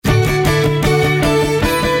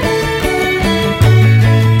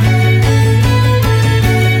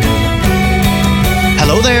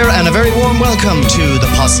a very warm welcome to the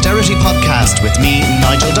Posterity Podcast with me,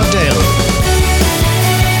 Nigel Dugdale.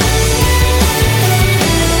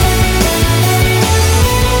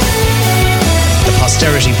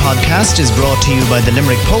 Posterity Podcast is brought to you by the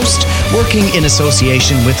Limerick Post, working in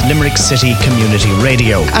association with Limerick City Community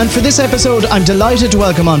Radio. And for this episode, I'm delighted to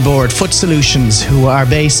welcome on board Foot Solutions, who are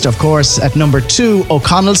based, of course, at number 2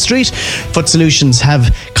 O'Connell Street. Foot Solutions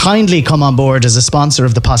have kindly come on board as a sponsor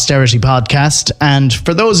of the Posterity Podcast. And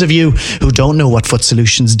for those of you who don't know what Foot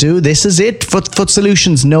Solutions do, this is it. Foot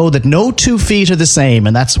Solutions know that no 2 feet are the same,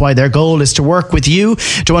 and that's why their goal is to work with you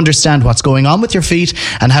to understand what's going on with your feet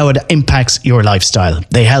and how it impacts your lifestyle.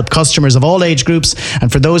 They help customers of all age groups,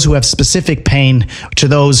 and for those who have specific pain, to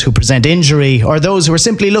those who present injury, or those who are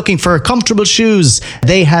simply looking for comfortable shoes,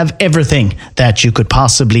 they have everything that you could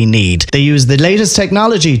possibly need. They use the latest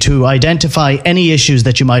technology to identify any issues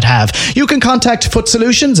that you might have. You can contact Foot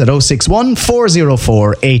Solutions at 061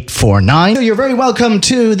 404 849. You're very welcome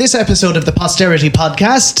to this episode of the Posterity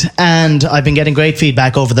Podcast, and I've been getting great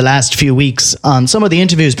feedback over the last few weeks on some of the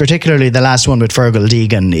interviews, particularly the last one with Fergal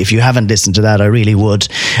Deegan. If you haven't listened to that, I really would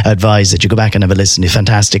advise that you go back and have a listen. He's a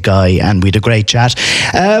fantastic guy, and we had a great chat.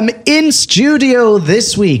 In studio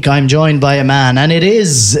this week, I'm joined by a man, and it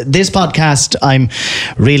is this podcast, I'm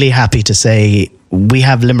really happy to say, we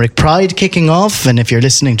have Limerick Pride kicking off, and if you're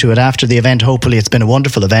listening to it after the event, hopefully it's been a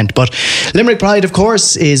wonderful event. But Limerick Pride, of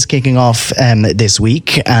course, is kicking off this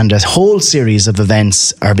week, and a whole series of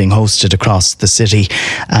events are being hosted across the city,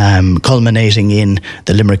 culminating in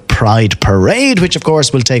the Limerick Pride Parade, which of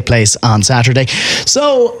course will take place on Saturday.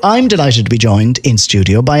 So I'm delighted to be joined in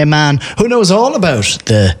studio by a man who knows all about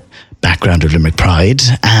the background of Limerick Pride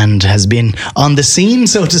and has been on the scene,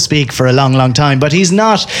 so to speak, for a long, long time. But he's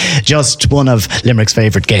not just one of Limerick's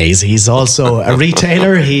favourite gays. He's also a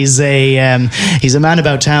retailer. He's a man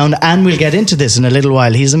about town, and we'll get into this in a little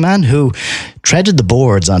while. He's a man who treaded the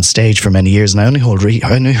boards on stage for many years, and I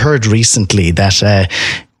only heard recently that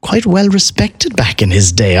quite well respected back in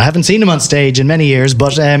his day. I haven't seen him on stage in many years,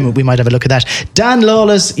 but we might have a look at that. Dan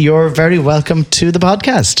Lawless, you're very welcome to the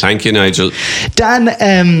podcast. Thank you, Nigel.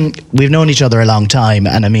 Dan, we've known each other a long time,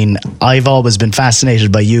 and I mean, I've always been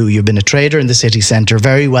fascinated by you. You've been a trader in the city centre,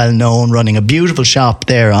 very well known, running a beautiful shop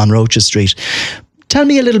there on Roches Street. Tell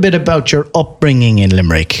me a little bit about your upbringing in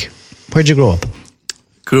Limerick. Where'd you grow up?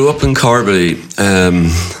 Grew up in Corby,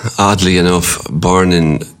 oddly enough, born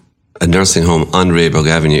in a nursing home on Raybrook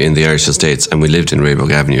Avenue in the Irish Estates, and we lived in Raybrook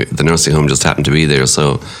Avenue. The nursing home just happened to be there,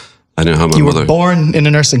 so I don't know how my mother... You were born in a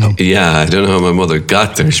nursing home? Yeah, I don't know how my mother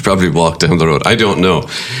got there. She probably walked down the road. I don't know.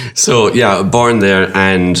 So, yeah, born there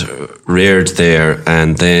and reared there,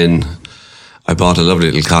 and then I bought a lovely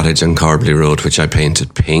little cottage on Corby Road, which I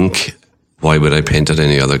painted pink. Why would I paint it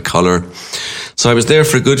any other colour? So I was there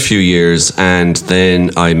for a good few years, and then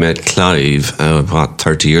I met Clive,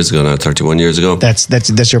 30 years ago now, 31 years ago.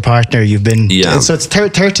 That's your partner. You've been... Yeah. So it's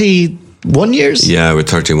 31 years? Yeah, we're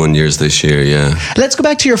 31 years this year, yeah. Let's go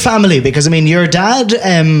back to your family, because, I mean, your dad,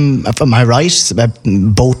 am I right?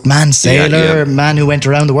 Boatman, sailor, man who went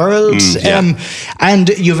around the world. And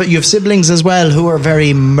you've siblings as well who are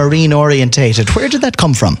very marine orientated. Where did that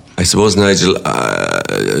come from? I suppose, Nigel,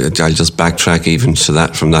 I'll just backtrack even to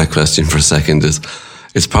that from that question for a second.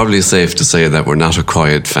 It's probably safe to say that we're not a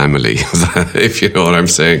quiet family, if you know what I'm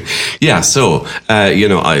saying. Yeah, so,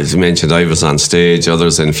 as you mentioned, I was on stage,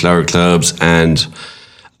 others in flower clubs, and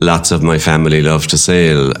lots of my family love to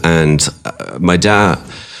sail. And my dad,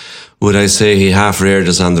 would I say he half reared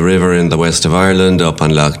us on the river in the west of Ireland, up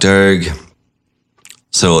on Lough Derg.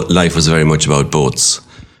 So life was very much about boats.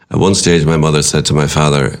 At one stage, my mother said to my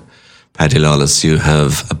father, Paddy Lawless, you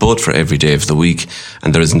have a boat for every day of the week,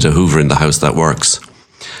 and there isn't a Hoover in the house that works.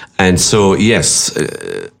 And so, yes,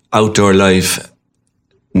 outdoor life,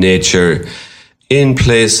 nature, in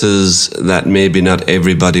places that maybe not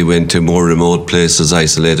everybody went to, more remote places,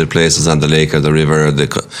 isolated places on the lake or the river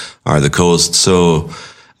or the coast. So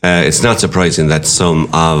it's not surprising that some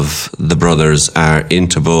of the brothers are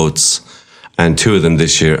into boats, and 2 of them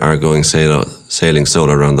this year are going sailing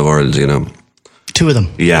solo around the world, 2 of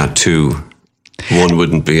them? Yeah, 2. One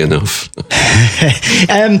wouldn't be enough.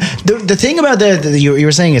 The thing about you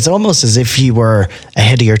were saying, it's almost as if you were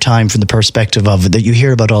ahead of your time from the perspective of that you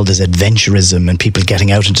hear about all this adventurism and people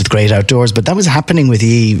getting out into the great outdoors, but that was happening with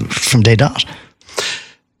you from day dot.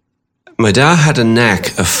 My dad had a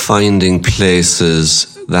knack of finding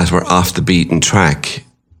places that were off the beaten track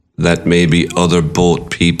that maybe other boat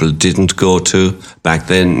people didn't go to back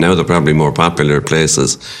then. Now they're probably more popular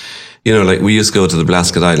places. Like we used to go to the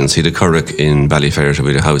Blasket Islands. He had a curragh in Ballyferret,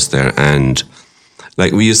 we had a house there, and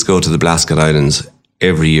like we used to go to the Blasket Islands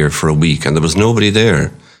every year for a week, and there was nobody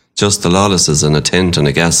there. just the Lawlesses and a tent and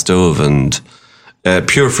a gas stove and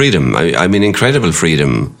pure freedom. I mean, incredible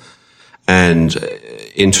freedom and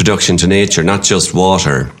introduction to nature, not just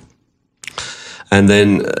water. And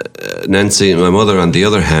then Nancy, my mother, on the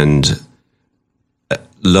other hand,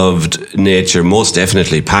 loved nature, most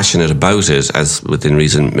definitely passionate about it, as within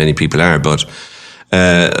reason many people are, but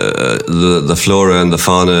the flora and the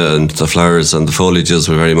fauna and the flowers and the foliages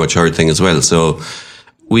were very much her thing as well. So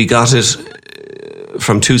we got it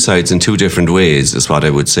from two sides in two different ways, is what I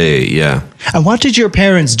would say, yeah. And what did your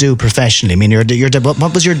parents do professionally? I mean,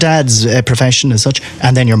 what was your dad's profession as such?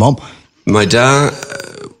 And then your mum? My dad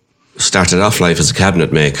started off life as a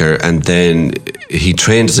cabinet maker, and then he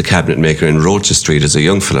trained as a cabinet maker in Roches Street as a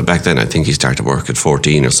young fella. Back then, I think he started work at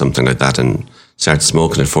 14 or something like that, and started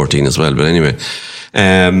smoking at 14 as well. But anyway,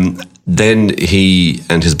 then he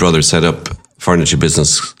and his brother set up furniture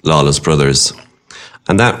business, Lawless Brothers.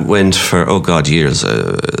 And that went for, years.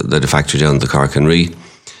 They had a factory down the Cork and Ree.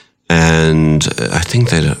 And I think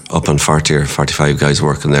they had up on 40 or 45 guys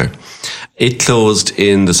working there. It closed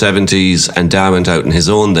in the 70s, and Dad went out on his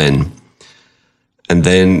own then. And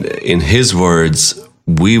then, in his words,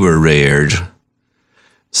 we were reared.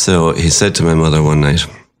 So he said to my mother one night,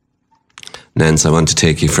 "Nance, I want to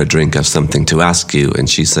take you for a drink. I have something to ask you." And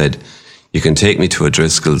she said, "You can take me to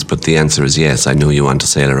O'Driscoll's, but the answer is yes. I know you want to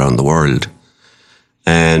sail around the world."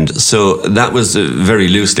 And so that was very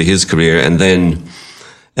loosely his career. And then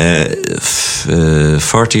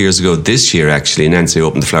 40 years ago, this year actually, Nancy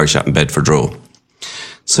opened the flower shop in Bedford Row.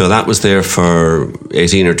 So that was there for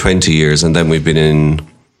 18 or 20 years. And then we've been in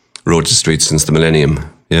Roches Street since the millennium.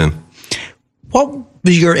 Yeah. What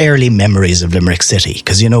were your early memories of Limerick City?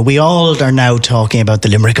 Because, you know, we all are now talking about the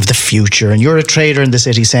Limerick of the future, and you're a trader in the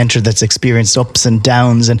city centre that's experienced ups and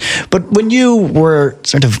downs. But when you were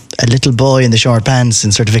sort of a little boy in the short pants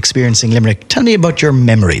and sort of experiencing Limerick, tell me about your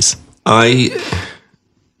memories.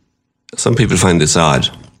 Some people find this odd.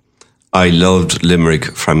 I loved Limerick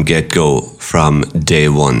from get-go, from day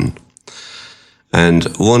one. And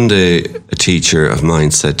one day, a teacher of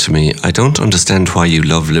mine said to me, "I don't understand why you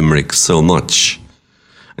love Limerick so much."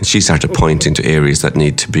 And she started pointing to areas that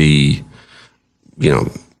need to be,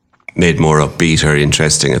 made more upbeat or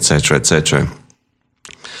interesting, etc., etc.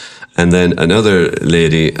 And then another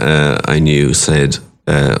lady I knew said,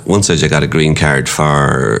 one stage I got a green card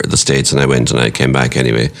for the States, and I went and I came back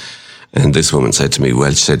anyway. And this woman said to me,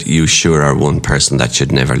 "Well," she said, "you sure are one person that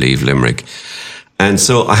should never leave Limerick." And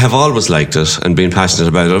so I have always liked it and been passionate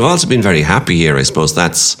about it. I've also been very happy here. I suppose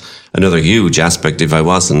that's another huge aspect. If I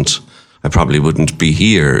wasn't, I probably wouldn't be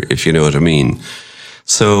here, if you know what I mean.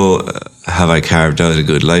 So have I carved out a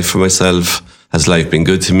good life for myself? Has life been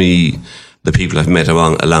good to me? The people I've met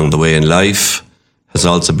along the way in life has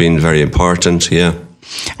also been very important, yeah.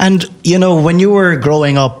 And, you know, when you were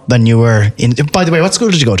growing up and you were in... By the way, what school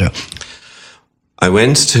did you go to?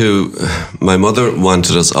 My mother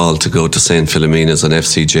wanted us all to go to St. Philomena's, an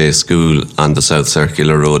FCJ school on the South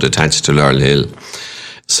Circular Road attached to Laurel Hill.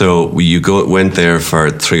 So went there for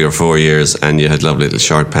 3 or 4 years, and you had lovely little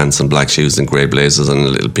short pants and black shoes and grey blazers and a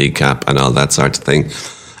little pea cap and all that sort of thing.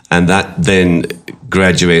 And that then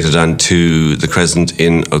graduated onto the Crescent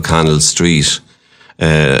in O'Connell Street,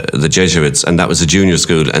 the Jesuits, and that was a junior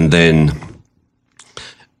school. And then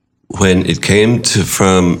when it came to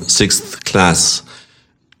from 6th class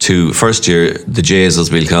to first year, the Jays, as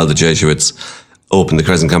we'll call the Jesuits, opened the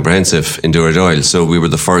Crescent Comprehensive in Duradoyle. So we were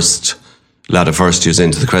the first lot of first years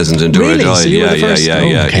into the Crescent in Duradoyle. Really? So you were the first?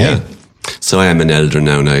 Yeah. So I am an elder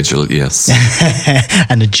now, Nigel, yes.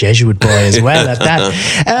 And a Jesuit boy as well at that.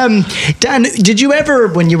 Dan, did you ever,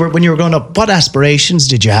 when you were growing up, what aspirations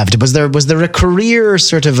did you have? Was there a career,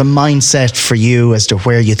 sort of a mindset for you as to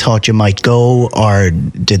where you thought you might go, or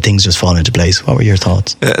did things just fall into place? What were your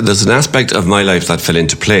thoughts? There's an aspect of my life that fell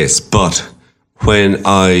into place, but when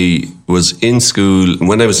I was in school,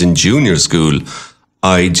 when I was in junior school,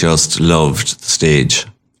 I just loved the stage.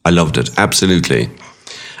 I loved it, absolutely.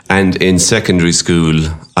 And in secondary school,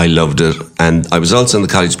 I loved it. And I was also in the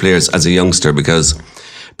College Players as a youngster, because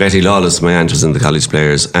Betty Lawless, my aunt, was in the College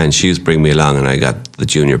Players, and she used to bring me along, and I got the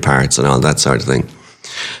junior parts and all that sort of thing.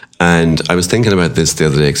 And I was thinking about this the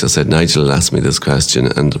other day, because I said, Nigel asked me this question,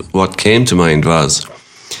 and what came to mind was,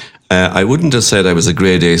 I wouldn't have said I was a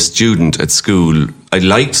grade A student at school. I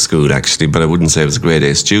liked school, actually, but I wouldn't say I was a grade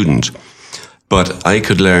A student. But I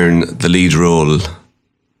could learn the lead role,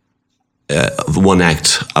 one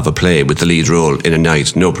act of a play with the lead role in a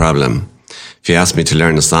night, no problem. If you asked me to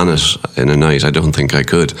learn a sonnet in a night, I don't think I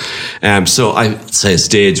could. So I'd say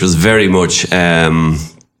stage was very much, I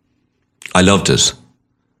loved it.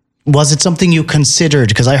 Was it something you considered?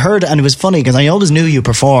 Because I heard, and it was funny because I always knew you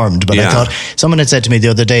performed, but I thought someone had said to me the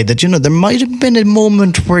other day that, there might have been a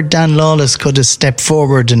moment where Dan Lawless could have stepped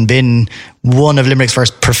forward and been one of Limerick's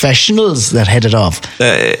first professionals that headed off.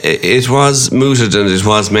 It was mooted and it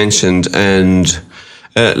was mentioned, and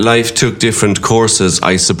life took different courses,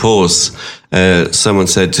 I suppose. Someone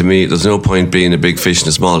said to me, there's no point being a big fish in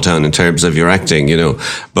a small town in terms of your acting,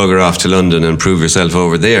 bugger off to London and prove yourself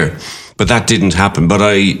over there. But that didn't happen. But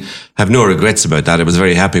I have no regrets about that. I was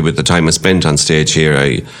very happy with the time I spent on stage here.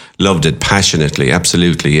 I loved it passionately.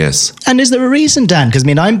 Absolutely, yes. And is there a reason, Dan? Because,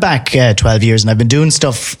 I'm back 12 years and I've been doing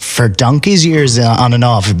stuff for donkey's years on and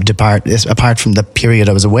off, apart from the period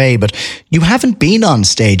I was away. But you haven't been on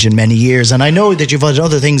stage in many years. And I know that you've had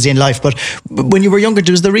other things in life. But when you were younger,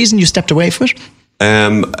 was the reason you stepped away from it?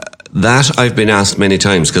 That I've been asked many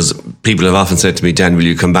times, because people have often said to me, Dan, will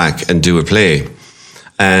you come back and do a play?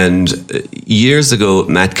 And years ago,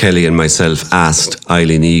 Matt Kelly and myself asked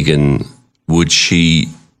Eileen Egan, would she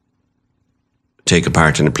take a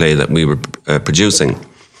part in a play that we were producing?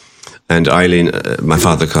 And Eileen, my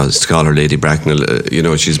father used to call her Lady Bracknell,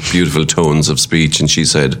 she's beautiful tones of speech. And she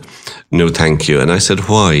said, no, thank you. And I said,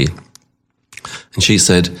 why? And she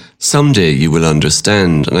said, someday you will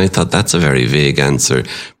understand. And I thought, that's a very vague answer.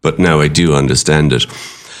 But now I do understand it.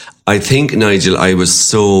 I think, Nigel, I was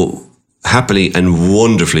so happily and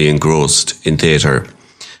wonderfully engrossed in theatre,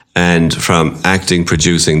 and from acting,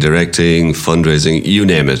 producing, directing, fundraising, you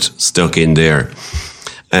name it, stuck in there.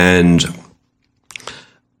 And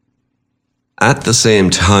at the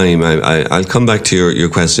same time, I'll come back to your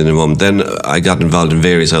question in a moment. Then I got involved in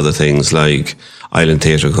various other things like Island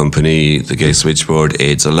Theatre Company, the Gay Switchboard,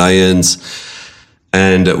 AIDS Alliance.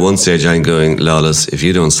 And at one stage I'm going, Lawless, if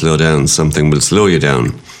you don't slow down, something will slow you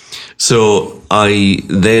down. So I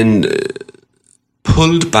then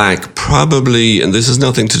pulled back probably, and this has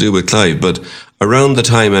nothing to do with Clive, but around the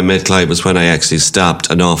time I met Clive was when I actually stopped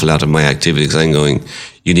an awful lot of my activities. I'm going,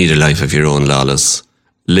 you need a life of your own, Lawless.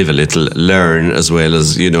 Live a little, learn as well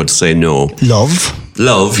as, to say no.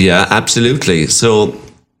 Love, yeah, absolutely. So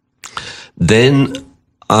then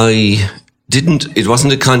it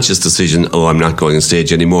wasn't a conscious decision, I'm not going on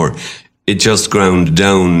stage anymore. It just ground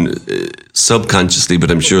down subconsciously,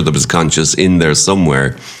 but I'm sure there was conscious in there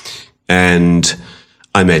somewhere. And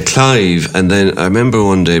I met Clive, and then I remember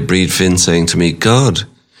one day Breed Finn saying to me, God,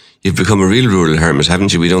 you've become a real rural hermit,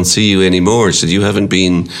 haven't you? We don't see you anymore. She said, you haven't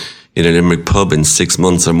been in a Limerick pub in 6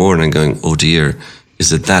 months or more. And I'm going, oh dear,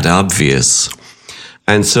 is it that obvious?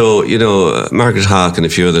 And so, Margaret Hawke and a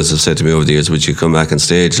few others have said to me over the years, would you come back on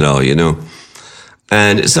stage, Law,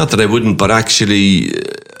 And it's not that I wouldn't, but actually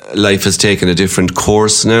life has taken a different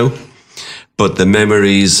course now. But the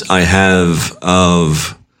memories I have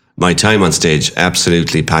of my time on stage,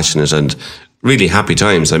 absolutely passionate and really happy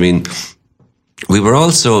times. We were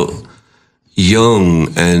also young,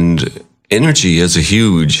 and energy is a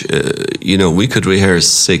huge, we could rehearse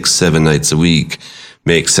 6-7 nights a week,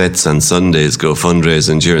 make sets on Sundays, go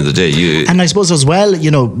fundraising during the day. And I suppose as well,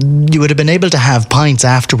 you would have been able to have pints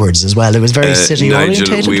afterwards as well. It was very city orientated.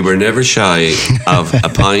 Nigel, we were never shy of a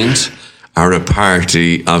pint or a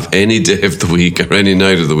party of any day of the week or any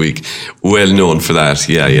night of the week. Well known for that.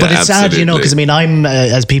 Yeah, but it's absolutely. Sad, because I'm,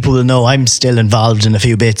 as people will know, I'm still involved in a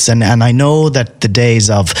few bits, and I know that the days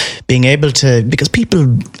of being able to, because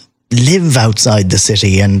people live outside the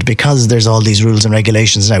city, and because there's all these rules and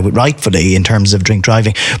regulations now, rightfully, in terms of drink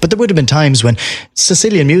driving, but there would have been times when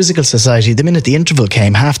Sicilian Musical Society, the minute the interval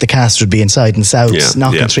came, half the cast would be inside and Souths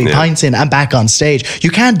knocking 3 pints in and back on stage.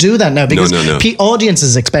 You can't do that now because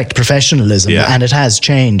audiences expect professionalism, and it has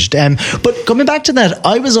changed. But coming back to that,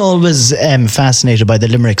 I was always fascinated by the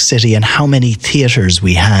Limerick City and how many theatres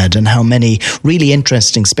we had and how many really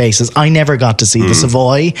interesting spaces. I never got to see the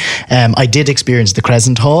Savoy. I did experience the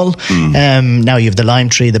Crescent Hall. Now you have the Lime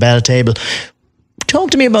Tree, the Bell Table.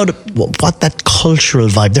 Talk to me about what that cultural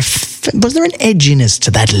vibe. Was there an edginess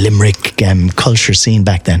to that Limerick culture scene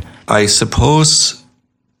back then? I suppose,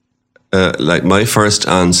 like my first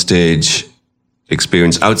on-stage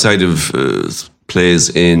experience outside of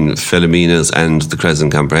plays in Philomena's and the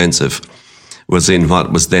Crescent Comprehensive was in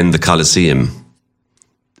what was then the Coliseum,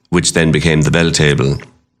 which then became the Bell Table.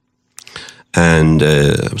 And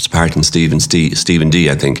I was part in Stephen D,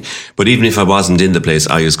 I think. But even if I wasn't in the place,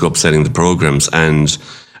 I used to go up setting the programmes, and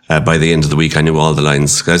by the end of the week I knew all the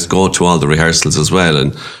lines. I used to go to all the rehearsals as well,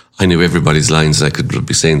 and I knew everybody's lines. I could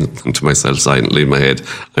be saying them to myself silently in my head.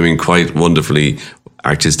 Quite wonderfully,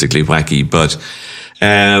 artistically wacky. But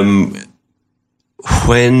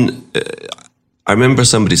when I remember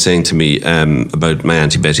somebody saying to me about my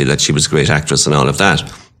Auntie Betty that she was a great actress and all of that.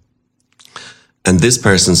 And this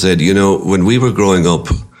person said, when we were growing up,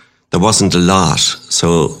 there wasn't a lot.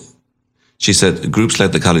 So she said groups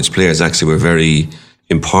like the College Players actually were very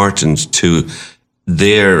important to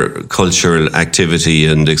their cultural activity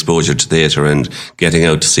and exposure to theatre and getting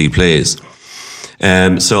out to see plays.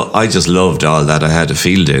 So I just loved all that. I had a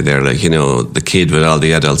field day there, the kid with all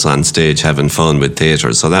the adults on stage having fun with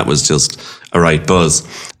theatre. So that was just a right buzz.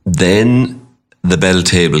 Then the Bell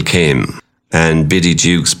Table came, and Biddy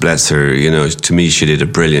Dukes, bless her, to me, she did a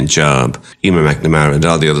brilliant job. Emer McNamara and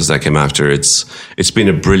all the others that came after. It's been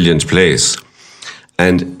a brilliant place.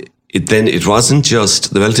 And it wasn't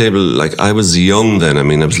just the Bell Table. I was young then.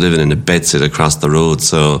 I was living in a bedsit across the road,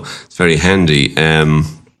 so it's very handy.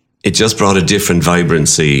 It just brought a different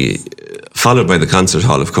vibrancy, followed by the concert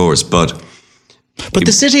hall, of course. But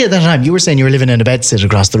the city at that time, you were saying you were living in a bedsit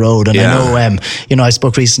across the road, and I know, I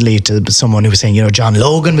spoke recently to someone who was saying, John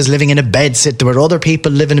Logan was living in a bedsit. There were other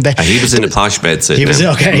people living in a bedsit. He was in a posh bedsit. He was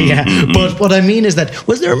okay, yeah. But what I mean is that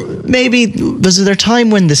was there a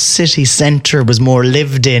time when the city centre was more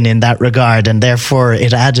lived in that regard, and therefore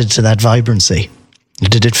it added to that vibrancy?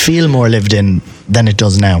 Did it feel more lived in than it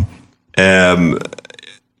does now?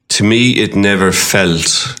 To me, it never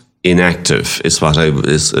felt inactive, is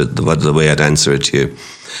the way I'd answer it to you,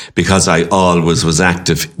 because I always was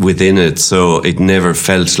active within it, so it never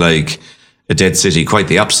felt like a dead city. Quite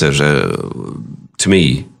the opposite, to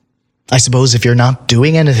me. I suppose if you're not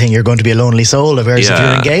doing anything, you're going to be a lonely soul, whereas if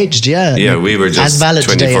you're engaged, we were just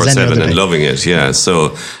 24/7 and loving it.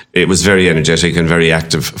 So it was very energetic and very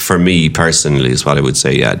active for me personally, is what I would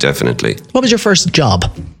say. Yeah, definitely. What was your first job?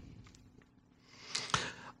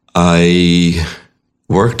 I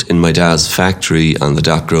worked in my dad's factory on the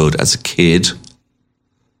Dock Road as a kid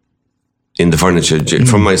in the furniture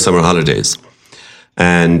from my summer holidays.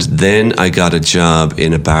 And then I got a job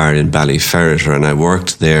in a bar in Ballyferriter, and I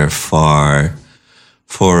worked there for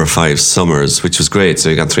 4 or 5 summers, which was great.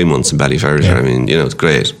 So I got 3 months in Ballyferriter. Yeah. It's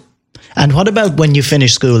great. And what about when you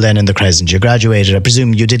finished school then in the Crescent? You graduated. I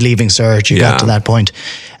presume you did Leaving Cert. You got to that point.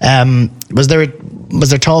 Was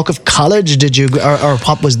there talk of college? Did you, or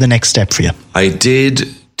what was the next step for you? I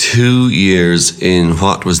did 2 years in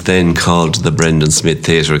what was then called the Brendan Smith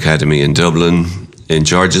Theatre Academy in Dublin, in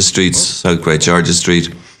George's Street, South Great George's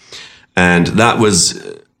Street, and that was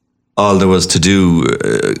all there was to do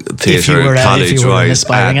theatre college-wise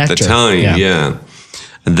at the time. Yeah.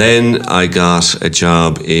 And then I got a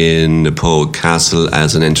job in Napoe Castle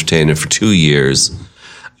as an entertainer for 2 years,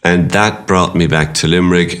 and that brought me back to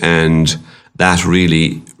Limerick, and that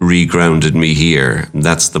really regrounded me here.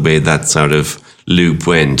 That's the way that sort of loop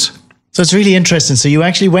went. So it's really interesting. So you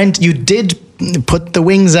actually you did put the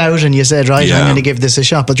wings out and you said, right, I'm going to give this a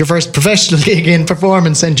shot. But your first professional gig in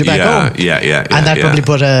performance sent you back home. Yeah. And that probably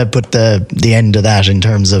put the end of that in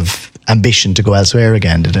terms of ambition to go elsewhere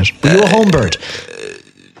again, did it? Were you a home bird?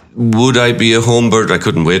 Would I be a home bird? I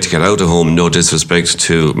couldn't wait to get out of home, no disrespect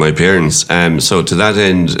to my parents. So to that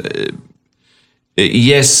end,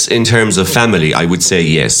 yes, in terms of family, I would say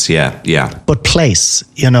yes, yeah. But place,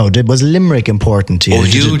 was Limerick important to you? Oh,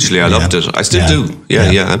 hugely. I loved it. I still do.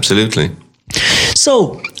 Yeah, absolutely.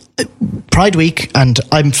 So, Pride Week, and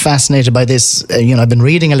I'm fascinated by this. I've been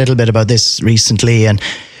reading a little bit about this recently. And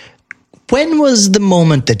when was the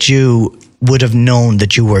moment that you would have known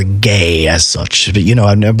that you were gay as such? But,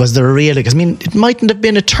 was there a real... Because, it mightn't have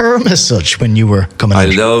been a term as such when you were coming out. I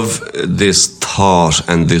love this thought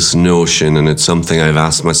and this notion, and it's something I've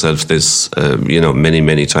asked myself this, many,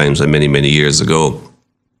 many times and many, many years ago.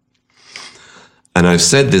 And I've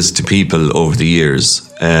said this to people over the years.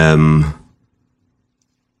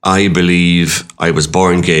 I believe I was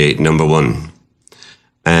born gay, number one.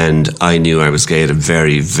 And I knew I was gay at a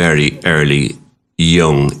very, very early,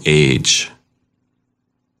 young age.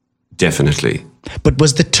 Definitely. But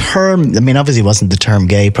was the term, obviously it wasn't the term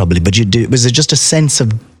gay probably, but was it just a sense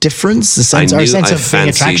of difference? A sense of being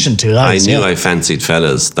attraction to others? I knew I fancied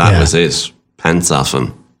fellas. That was it. Pants off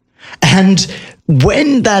them. And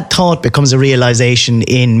when that thought becomes a realization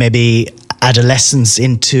in maybe adolescence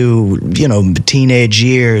into, teenage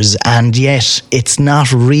years, and yet it's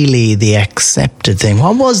not really the accepted thing.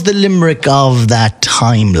 What was the Limerick of that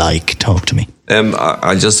time like? Talk to me.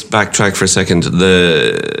 I'll just backtrack for a second.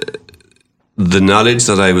 The knowledge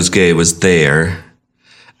that I was gay was there,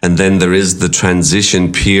 and then there is the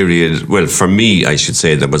transition period. Well, for me, I should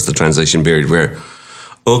say, there was the transition period where,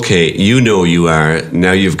 okay, you are,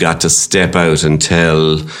 now you've got to step out and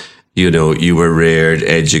tell, you were reared,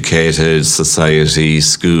 educated, society,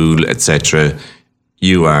 school, etc.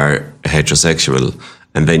 You are heterosexual.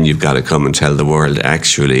 And then you've got to come and tell the world,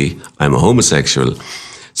 actually, I'm a homosexual.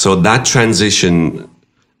 So that transition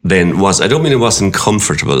then I don't mean it wasn't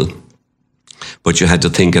comfortable, but you had to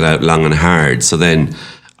think it out long and hard. So then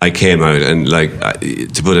I came out and, like,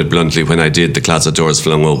 to put it bluntly, when I did, the closet doors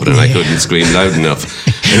flung open and I couldn't scream loud enough.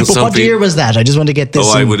 And but what year was that? I just want to get this.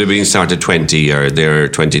 I would have been started 20 or there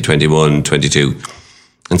 20, 21, 22.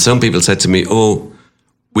 And some people said to me,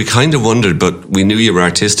 we kind of wondered, but we knew you were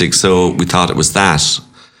artistic, so we thought it was that.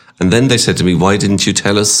 And then they said to me, why didn't you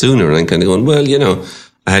tell us sooner? And I'm kind of going, well,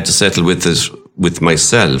 I had to settle with it with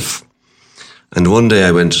myself. And one day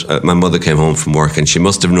I went, my mother came home from work and she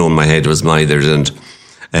must have known my head was mithered,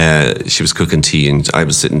 and she was cooking tea and I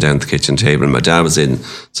was sitting down at the kitchen table and my dad was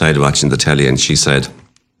inside watching the telly, and she said,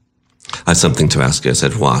 I have something to ask you. I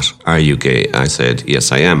said, what? Are you gay? I said,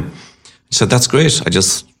 yes, I am. She said, that's great. I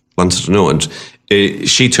just wanted to know. And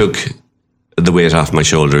she took the weight off my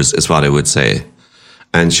shoulders, is what I would say.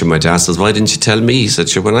 And my dad says, why didn't you tell me? He said,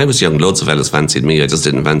 sure, when I was young, loads of fellas fancied me. I just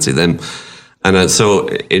didn't fancy them. And so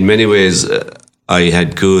in many ways, I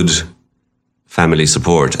had good family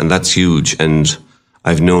support, and that's huge. And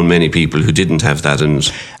I've known many people who didn't have that, and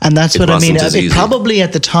that's what I mean. It probably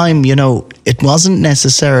at the time, it wasn't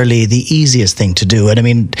necessarily the easiest thing to do. And I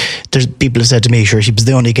mean, there's people have said to me, sure, she was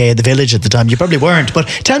the only gay at the village at the time. You probably weren't. But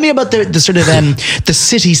tell me about the sort of the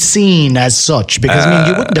city scene as such, because I mean,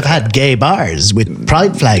 you wouldn't have had gay bars with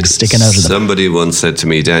pride flags sticking out of them. Somebody once said to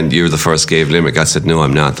me, Dan, you're the first gay of Limerick. I said, no,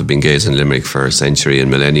 I'm not. There've been gays in Limerick for a century and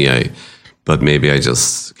millennia. But maybe I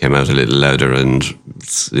just came out a little louder, and,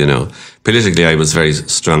 politically I was very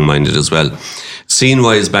strong-minded as well.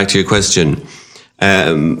 Scene-wise, back to your question,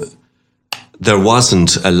 there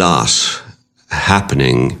wasn't a lot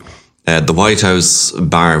happening. The White House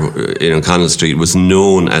bar in O'Connell Street was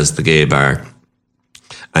known as the gay bar,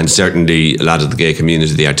 and certainly a lot of the gay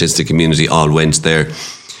community, the artistic community, all went there.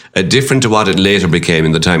 Different to what it later became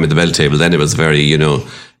in the time of the Bell Table. Then it was very,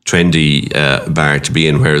 trendy bar to be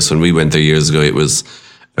in, whereas when we went there years ago, it was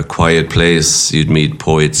a quiet place. You'd meet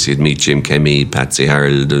poets, you'd meet Jim Kemmy, Patsy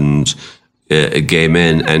Harold, and gay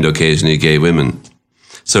men, and occasionally gay women.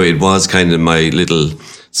 So it was kind of my little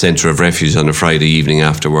centre of refuge on a Friday evening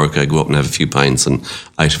after work. I'd go up and have a few pints, and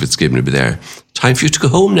Ida Fitzgibbon would be there. Time for you to go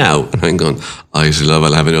home now. And I'm going, love,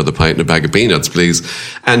 I'll have another pint and a bag of peanuts, please.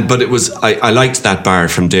 But it was, I liked that bar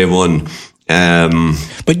from day one.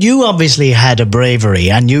 But you obviously had a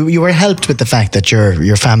bravery, and you were helped with the fact that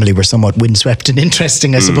your family were somewhat windswept and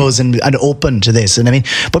interesting, I suppose, and open to this. And I mean,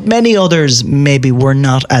 but many others maybe were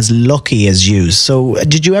not as lucky as you. So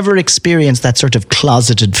did you ever experience that sort of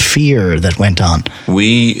closeted fear that went on?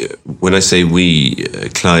 When I say we,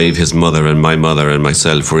 Clive, his mother and my mother and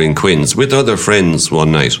myself were in Quinns with other friends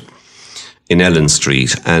one night in Ellen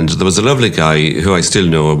Street. And there was a lovely guy who we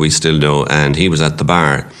still know, and he was at the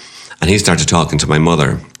bar. And he started talking to my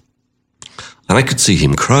mother. And I could see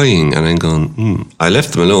him crying. And I'm going, I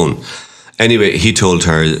left them alone. Anyway, he told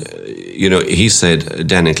her, he said,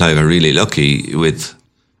 Dan and Clive are really lucky with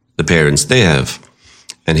the parents they have.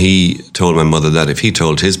 And he told my mother that if he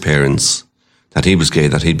told his parents that he was gay,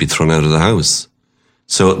 that he'd be thrown out of the house.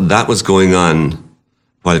 So that was going on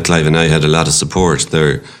while Clive and I had a lot of support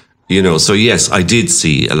there. So yes, I did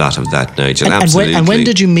see a lot of that, Nigel, absolutely. And when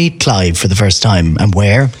did you meet Clive for the first time, and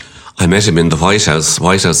where? I met him in the White House.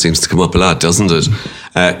 White House seems to come up a lot, doesn't it?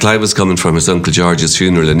 Clive was coming from his Uncle George's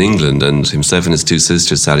funeral in England, and himself and his two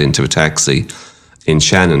sisters sat into a taxi in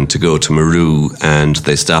Shannon to go to Maru, and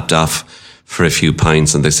they stopped off for a few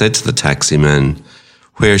pints, and they said to the taxi man,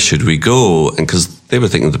 where should we go? And because they were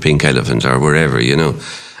thinking of the Pink Elephant or wherever,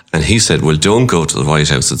 And he said, well, don't go to the White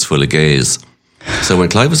House, it's full of gays. So when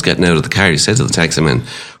Clive was getting out of the car, he said to the taxi man,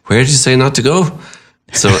 where did you say not to go?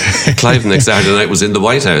 So Clive next Saturday night was in the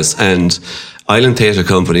White House, and Island Theatre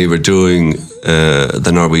Company were doing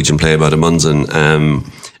the Norwegian play about a Munson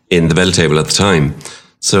in the Bell Table at the time.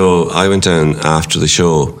 So I went down after the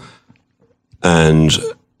show, and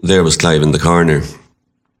there was Clive in the corner,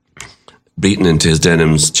 beaten into his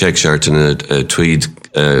denims, check shirt and a tweed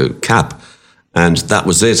cap, and that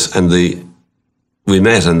was it. And we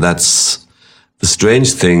met, and that's the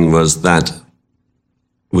strange thing was that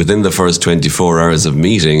within the first 24 hours of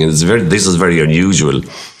meeting, and this is very unusual,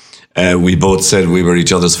 we both said we were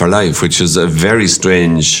each other's for life, which is a very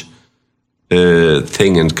strange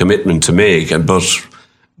thing and commitment to make. But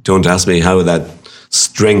don't ask me how that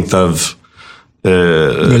strength of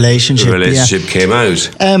relationship came out.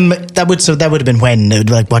 That would have been when,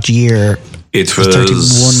 like what year? It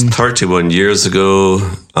was 31 years ago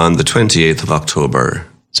on the 28th of October.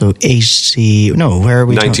 So 80, no, where are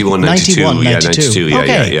we? 91, 92. 91, 92. Yeah, 92.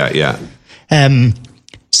 Yeah, okay. yeah.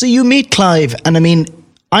 So you meet Clive, and I mean,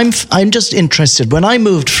 I'm just interested. When I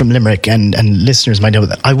moved from Limerick, and listeners might know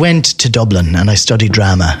that, I went to Dublin and I studied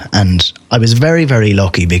drama, and I was very, very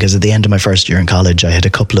lucky because at the end of my first year in college, I had a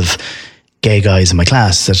couple of gay guys in my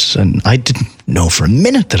class and I didn't know for a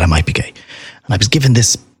minute that I might be gay. And I was given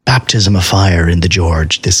this baptism of fire in the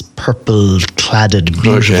George, this purple-cladded,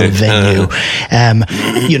 beautiful venue.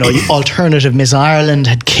 Alternative Miss Ireland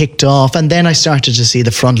had kicked off, and then I started to see the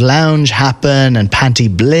Front Lounge happen, and Panty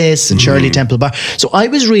Bliss, and Shirley Temple Bar. So I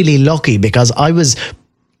was really lucky because I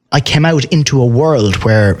came out into a world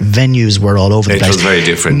where venues were all over the place. It was very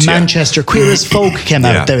different. Manchester Queer as Folk came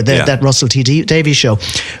out, that Russell T. Davies show.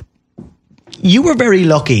 You were very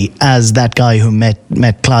lucky as that guy who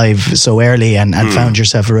met Clive so early and found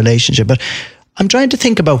yourself a relationship. But I'm trying to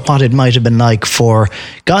think about what it might have been like for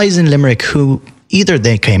guys in Limerick who either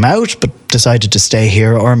they came out but decided to stay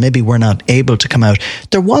here, or maybe were not able to come out.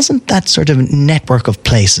 There wasn't that sort of network of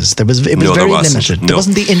places. It was very limited. There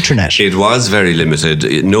wasn't the internet. It was very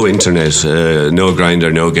limited. No internet, no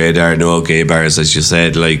Grindr, no gaydar, no gay bars, as you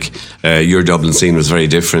said. Like your Dublin scene was very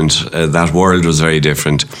different. That world was very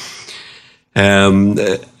different. When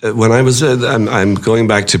I was, I'm going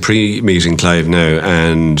back to pre-meeting Clive now,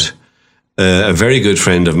 and a very good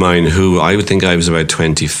friend of mine who I would think I was about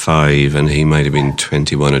 25 and he might have been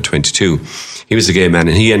 21 or 22. He was a gay man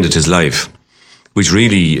and he ended his life, which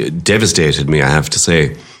really devastated me, I have to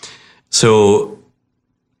say. So,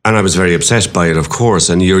 and I was very upset by it, of course.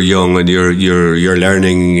 And you're young and you're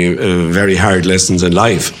learning very hard lessons in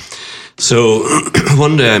life. So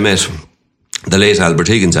one day I met the late Albert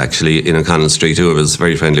Higgins, actually, in O'Connell Street, who I was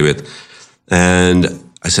very friendly with. And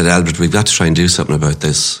I said, Albert, we've got to try and do something about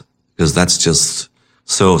this, because that's just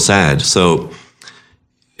so sad. So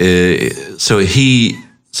he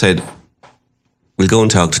said, we'll go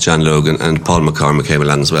and talk to John Logan, and Paul McCormick came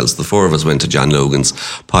along as well. So the four of us went to John Logan's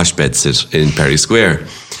posh bedsit in Perry Square.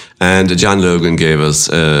 And John Logan gave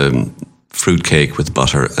us fruitcake with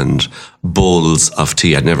butter and bowls of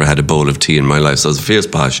tea. I'd never had a bowl of tea in my life, so I was fierce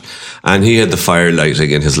posh. And he had the fire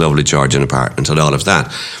lighting in his lovely Georgian apartment and all of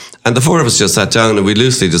that. And the four of us just sat down and we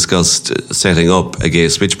loosely discussed setting up a gay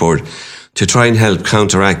switchboard to try and help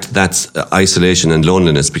counteract that isolation and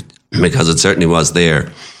loneliness, because it certainly was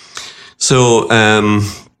there. So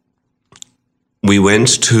we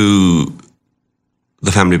went to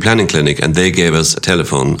the family planning clinic and they gave us a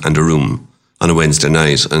telephone and a room on a Wednesday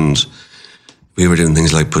night, and we were doing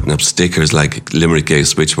things like putting up stickers like Limerick Gay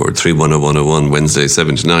Switchboard 310101 Wednesday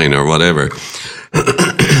 7 to 9 or whatever.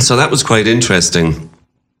 So that was quite interesting,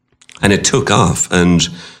 and it took off, and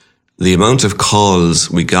the amount of calls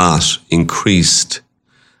we got increased,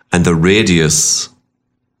 and the radius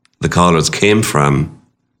the callers came from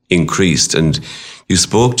increased, and you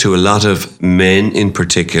spoke to a lot of men in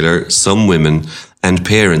particular, some women and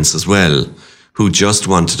parents as well, who just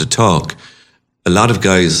wanted to talk. A lot of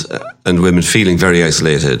guys and women feeling very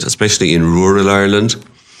isolated, especially in rural Ireland,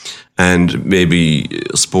 and maybe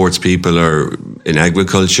sports people or in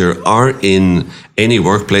agriculture or in any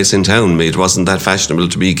workplace in town. It wasn't that fashionable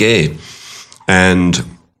to be gay. And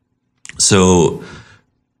so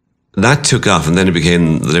that took off, and then it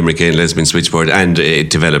became the Limerick Gay and Lesbian Switchboard, and it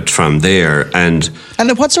developed from there. And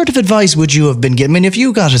what sort of advice would you have been given? I mean, if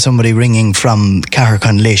you got somebody ringing from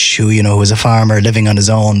Caherconlish who, was a farmer living on his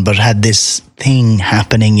own but had this thing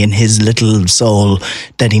happening in his little soul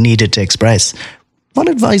that he needed to express, what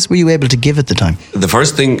advice were you able to give at the time? The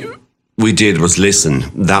first thing we did was listen.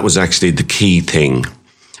 That was actually the key thing.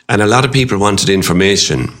 And a lot of people wanted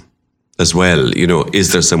information as well.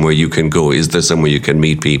 Is there somewhere you can go? Is there somewhere you can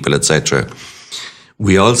meet people, etc.?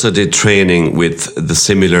 We also did training with the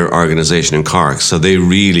similar organisation in Cork. So they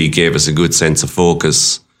really gave us a good sense of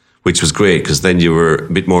focus, which was great, because then you were a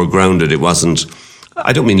bit more grounded. It wasn't,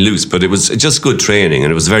 I don't mean loose, but it was just good training,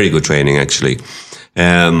 and it was very good training, actually.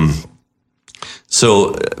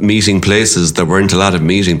 So meeting places, there weren't a lot of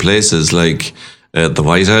meeting places like the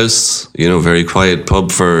White House, very quiet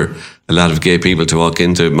pub for a lot of gay people to walk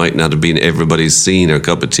into. It might not have been everybody's scene or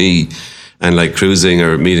cup of tea. And like cruising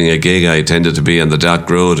or meeting a gay guy tended to be on the Dock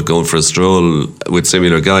Road, going for a stroll with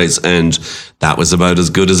similar guys. And that was about as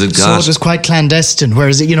good as it got. So it was quite clandestine.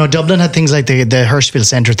 Whereas, Dublin had things like the Hirschfield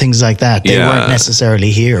Centre, things like that. They weren't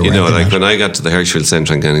necessarily here. When I got to the Hirschfield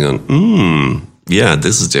Centre, I'm kind of going, yeah,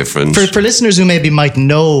 this is different. For listeners who maybe might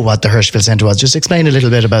know what the Hirschfield Centre was, just explain a little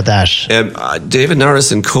bit about that. David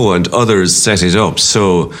Norris and co. and others set it up.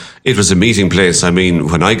 So it was a meeting place. I mean,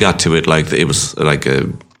 when I got to it, it was like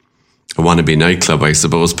a wannabe nightclub, I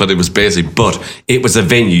suppose, but it was it was a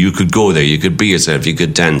venue. You could go there, you could be yourself, you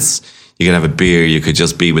could dance, you could have a beer, you could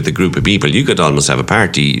just be with a group of people. You could almost have a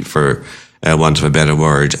party, for want of a better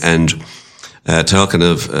word. And Talking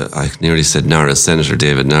of, I nearly said Norris, Senator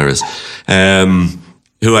David Norris,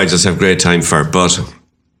 who I just have great time for. But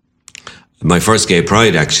my first gay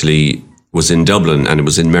pride actually was in Dublin, and it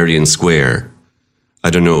was in Merrion Square. I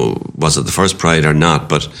don't know, was it the first pride or not,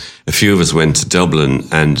 but a few of us went to Dublin,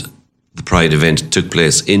 and the pride event took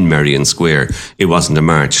place in Merrion Square. It wasn't a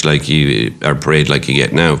march or parade like you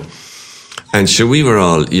get now. And sure, we were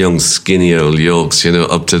all young, skinny old yokes,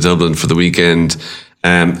 up to Dublin for the weekend,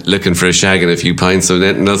 looking for a shag and a few pints of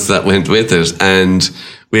anything else that went with it. And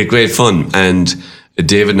we had great fun. And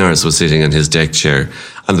David Norris was sitting on his deck chair,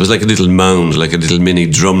 and there was like a little mound, like a little mini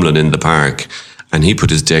drumlin in the park. And he put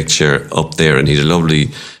his deck chair up there, and he had a lovely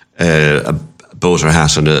a boater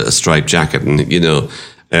hat and a striped jacket. And,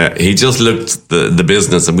 he just looked the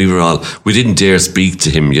business, and we didn't dare speak to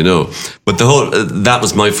him, But that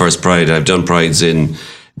was my first pride. I've done prides in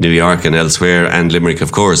New York and elsewhere, and Limerick,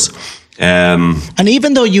 of course. And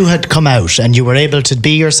even though you had come out and you were able to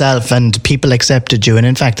be yourself and people accepted you, and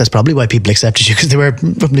in fact that's probably why people accepted you, because they were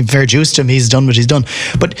probably fair dues to him, he's done what he's done.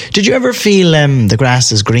 But did you ever feel the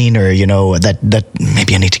grass is greener, that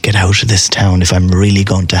maybe I need to get out of this town if I'm really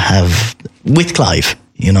going to have, with Clive,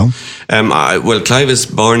 Well, Clive is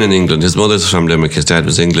born in England. His mother's from Limerick, his dad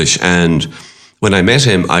was English, and when I met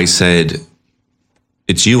him I said,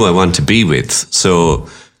 it's you I want to be with, so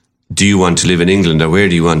do you want to live in England, or where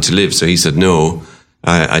do you want to live? So he said, no,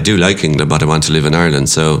 I do like England, but I want to live in Ireland.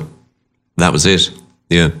 So that was it.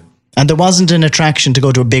 Yeah. And there wasn't an attraction to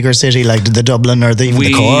go to a bigger city like the Dublin or the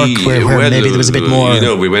Cork, where maybe there was a bit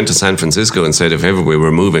more. We went to San Francisco and said if ever we were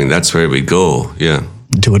moving, that's where we'd go. Yeah.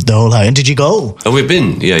 To the whole high. And did you go? Oh, we've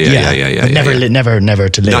been. Yeah. But never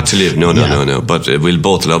to live. Not to live. No. But we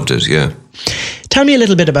both loved it. Yeah. Tell me a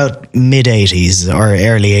little bit about mid-80s or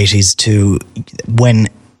early 80s to when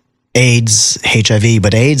AIDS, HIV,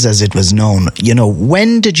 but AIDS as it was known,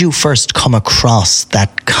 when did you first come across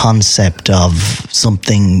that concept of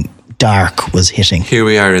something dark was hitting? Here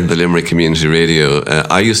we are in the Limerick Community Radio.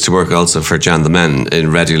 I used to work also for John the Man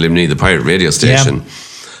in Radio Limni, the pirate radio station. Yeah.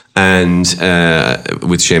 And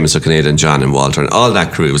with Seamus O'Connell and John and Walter and all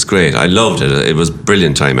that crew. It was great. I loved it. It was a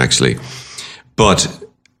brilliant time, actually. But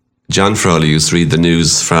John Frawley used to read the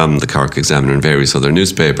news from the Cork Examiner and various other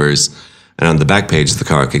newspapers. And on the back page of the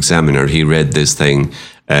Cork Examiner, he read this thing,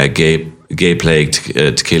 gay plague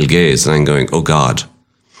to kill gays. And I'm going, oh God.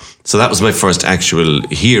 So that was my first actual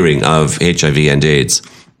hearing of HIV and AIDS.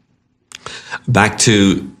 Back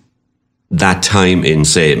to that time in,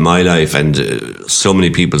 say, my life and so many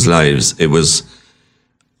people's lives, it was,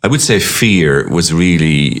 I would say fear was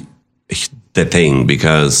really the thing,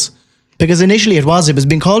 because initially it was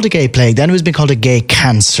being called a gay plague, then it was being called a gay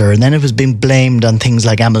cancer, and then it was being blamed on things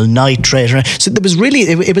like amyl nitrate. So there was really,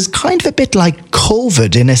 it was kind of a bit like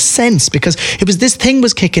COVID in a sense, because it was this thing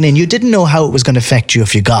was kicking in. You didn't know how it was going to affect you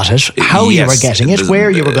if you got it, how you were getting it, where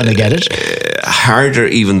you were going to get it. Harder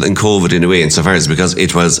even than COVID in a way, insofar as because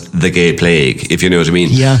it was the gay plague, if you know what I mean.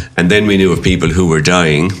 Yeah. And then we knew of people who were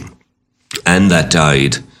dying and that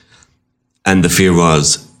died, and the fear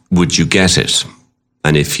was, would you get it?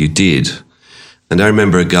 And if you did, and I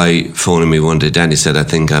remember a guy phoning me one day, Danny said, I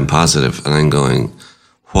think I'm positive. And I'm going,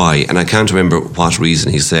 why? And I can't remember what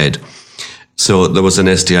reason he said. So there was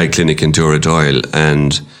an STI clinic in Duradoyle,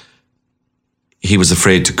 and he was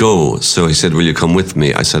afraid to go. So he said, will you come with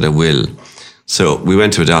me? I said, I will. So we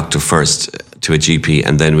went to a doctor first, to a GP,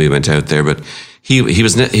 and then we went out there. But he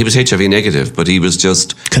was HIV negative, but he was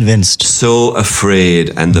just convinced, so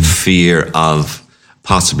afraid, and the fear of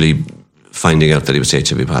possibly finding out that he was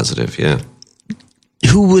HIV positive. Yeah.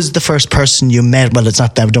 Who was the first person you met? Well, it's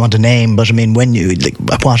not that I don't want to name, but I mean, when you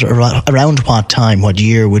around what time, what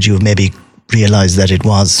year would you have maybe realised that it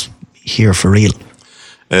was here for real?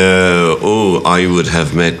 I would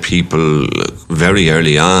have met people very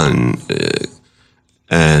early on,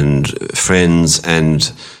 and friends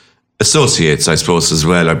and associates, I suppose, as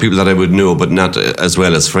well, or people that I would know, but not as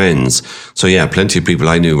well as friends. So yeah, plenty of people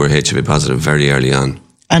I knew were HIV positive very early on.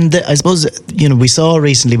 And I suppose, we saw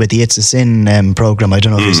recently with the It's a Sin programme, I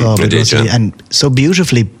don't know if you saw it, and so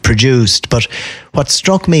beautifully produced. But what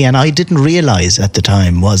struck me, and I didn't realise at the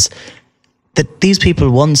time, was that these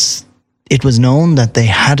people, once it was known that they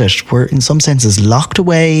had it, were in some senses locked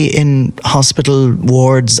away in hospital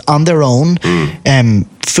wards on their own,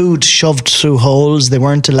 food shoved through holes, they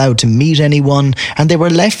weren't allowed to meet anyone, and they were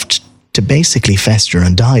left to basically fester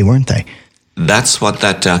and die, weren't they? That's what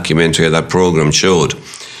that documentary, that programme showed.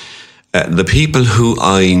 The people who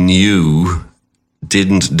I knew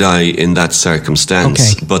didn't die in that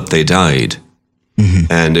circumstance, but they died.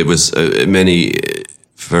 Mm-hmm. And it was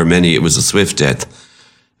for many, it was a swift death.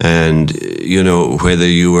 And, whether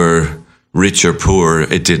you were rich or poor,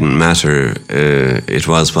 it didn't matter. It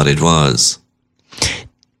was what it was.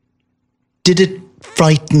 Did it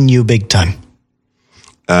frighten you big time?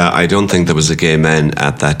 I don't think there was a gay man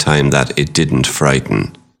at that time that it didn't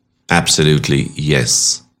frighten. Absolutely,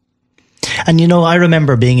 yes. And, you know, I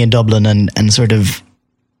remember being in Dublin and sort of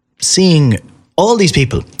seeing all these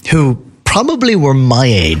people who probably were my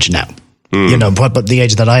age now, you know, but the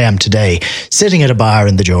age that I am today, sitting at a bar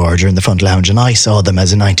in the George or in the front lounge, and I saw them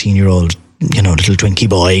as a 19-year-old, you know, little Twinkie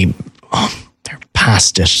boy. Oh, they're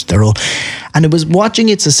past it. They're all... And it was watching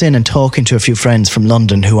It's a Sin and talking to a few friends from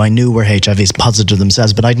London who I knew were HIV positive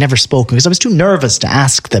themselves, but I'd never spoken because I was too nervous to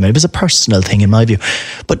ask them. It was a personal thing in my view.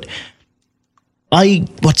 But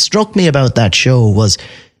what struck me about that show was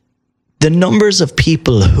the numbers of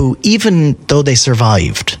people who, even though they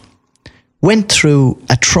survived, went through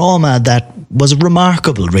a trauma that was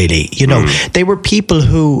remarkable, really. You know, they were people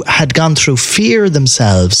who had gone through fear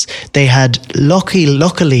themselves. They had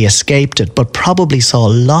luckily escaped it, but probably saw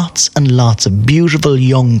lots and lots of beautiful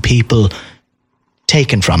young people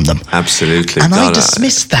taken from them. Absolutely. And God, I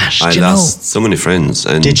dismissed that. I lost so many friends.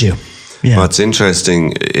 And did you? Yeah. What's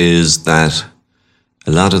interesting is that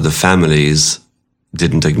a lot of the families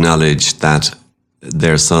didn't acknowledge that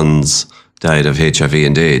their sons died of HIV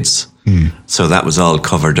and AIDS. So that was all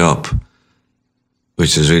covered up,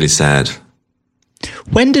 which is really sad.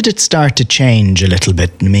 When did it start to change a little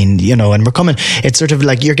bit? I mean, you know, and it's sort of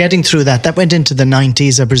like you're getting through that. That went into the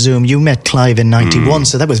 90s, I presume. You met Clive in 91,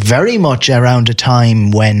 so that was very much around a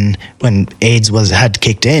time when AIDS had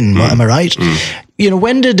kicked in. Am I right? You know,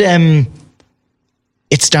 when did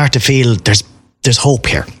it start to feel there's hope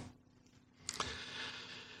here?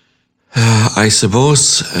 I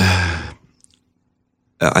suppose...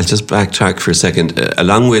 I'll just backtrack for a second.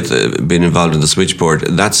 Along with being involved in the switchboard,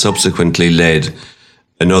 that subsequently led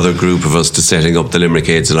another group of us to setting up the Limerick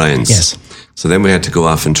AIDS Alliance. Yes. So then we had to go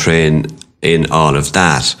off and train in all of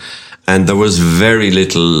that. And there was very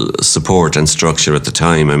little support and structure at the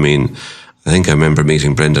time. I mean, I think I remember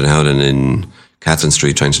meeting Brendan Howden in Catherine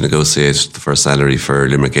Street trying to negotiate the first salary for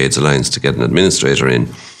Limerick AIDS Alliance to get an administrator in.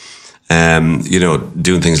 You know,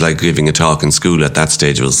 doing things like giving a talk in school at that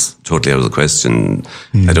stage was totally out of the question.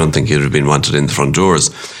 I don't think you'd have been wanted in the front doors.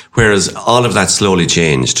 Whereas all of that slowly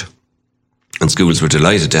changed. And schools were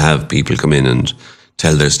delighted to have people come in and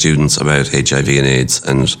tell their students about HIV and AIDS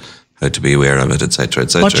and how to be aware of it, etc.,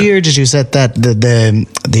 etc. What year did you set that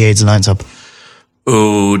the AIDS Alliance up?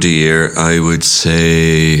 Oh dear, I would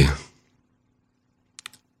say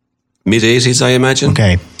mid-80s, I imagine.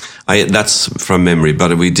 Okay. That's from memory,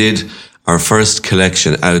 but we did our first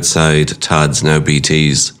collection outside Todd's, now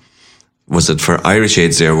BT's. Was it for Irish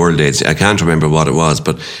AIDS Day or World AIDS Day? I can't remember what it was,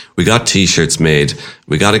 but we got T-shirts made.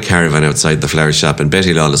 We got a caravan outside the flower shop, and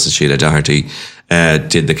Betty Lawless and Sheila Doherty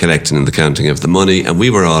did the collecting and the counting of the money, and we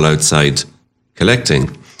were all outside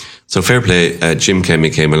collecting. So fair play, Jim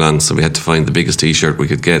Kemmy came along, so we had to find the biggest T-shirt we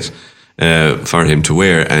could get for him to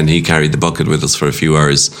wear, and he carried the bucket with us for a few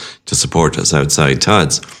hours to support us outside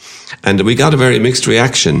Todd's. And we got a very mixed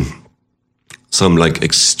reaction. Some like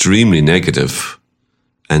extremely negative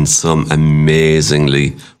and some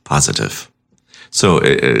amazingly positive. So,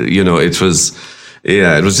 you know, it was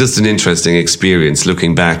just an interesting experience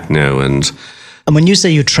looking back now. And when you say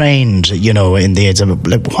you trained, you know, in the AIDS,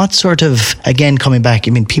 like what sort of, again, coming back,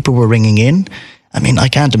 I mean, people were ringing in. I mean,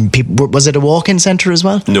 was it a walk-in centre as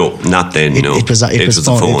well? No, not then, no. It was a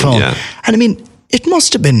phone, yeah. And I mean, it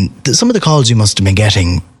must have been, some of the calls you must have been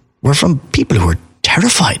getting were from people who were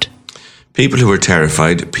terrified. People who were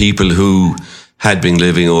terrified, people who had been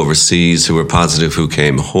living overseas, who were positive, who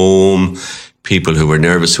came home, people who were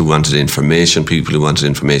nervous, who wanted information, people who wanted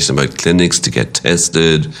information about clinics to get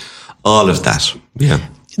tested, all of that, yeah.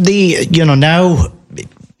 Now,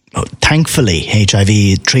 thankfully,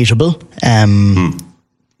 HIV treatable.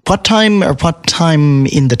 What time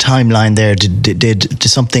in the timeline there did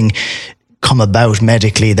something come about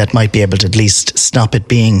medically that might be able to at least stop it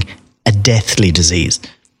being a deathly disease?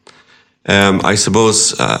 I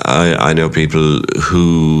suppose I know people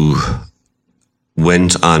who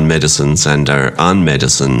went on medicines and are on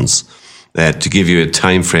medicines. To give you a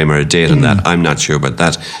time frame or a date on that, I'm not sure about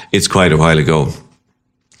that. It's quite a while ago.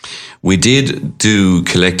 We did do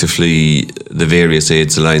collectively the various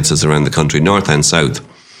AIDS alliances around the country, north and south,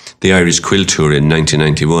 the Irish Quilt Tour in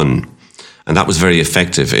 1991. And that was very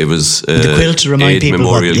effective. It was the quilt, to remind AIDS people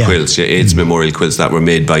memorial quilts, AIDS memorial quilts that were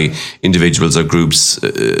made by individuals or groups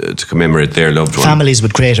to commemorate their loved one. Families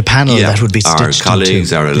would create a panel that would be stitched our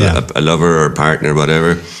colleagues, or a lover or partner,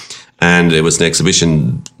 whatever. And it was an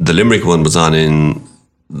exhibition. The Limerick one was on in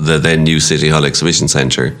the then new City Hall Exhibition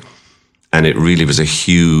Centre. And it really was a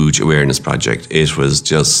huge awareness project. It was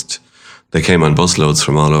just, they came on busloads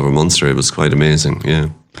from all over Munster. It was quite amazing, yeah.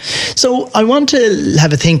 So I want to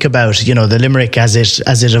have a think about, the Limerick as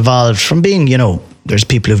it evolved from being, there's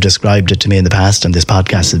people who've described it to me in the past, and this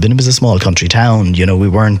podcast has been, it was a small country town. We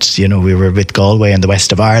weren't, we were with Galway in the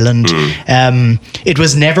west of Ireland. It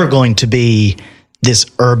was never going to be this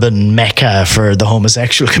urban mecca for the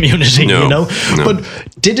homosexual community, No. But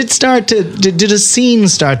did a scene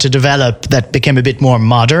start to develop that became a bit more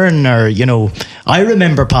modern? Or, I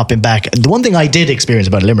remember popping back. The one thing I did experience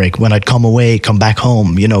about Limerick when I'd come back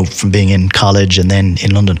home, from being in college and then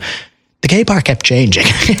in London, the gay bar kept changing.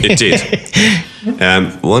 It did.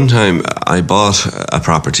 One time I bought a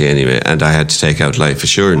property anyway, and I had to take out life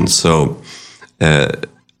assurance. So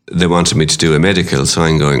they wanted me to do a medical. So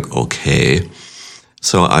I'm going, okay.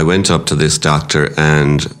 So I went up to this doctor,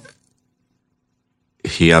 and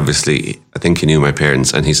he obviously, I think he knew my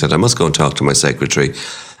parents, and he said, I must go and talk to my secretary.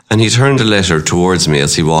 And he turned a letter towards me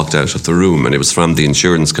as he walked out of the room, and it was from the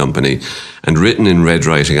insurance company, and written in red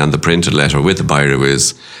writing on the printed letter with the biro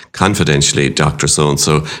is, confidentially, Dr.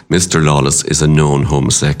 So-and-so, Mr. Lawless is a known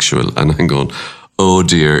homosexual. And I'm going, oh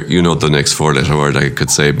dear, the next 4-letter word I could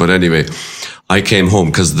say. But anyway, I came home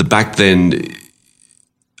because back then,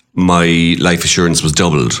 my life assurance was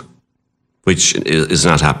doubled, which is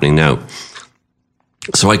not happening now.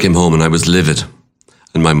 So I came home and I was livid.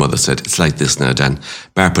 And my mother said, it's like this now, Dan.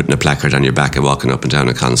 Bar putting a placard on your back and walking up and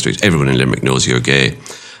down Collins Street. Everyone in Limerick knows you're gay.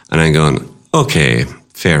 And I'm going, okay,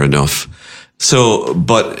 fair enough. So,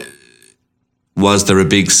 but was there a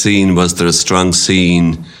big scene? Was there a strong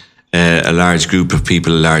scene? A large group of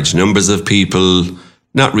people, large numbers of people?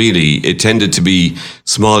 Not really. It tended to be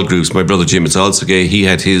small groups. My brother Jim is also gay. He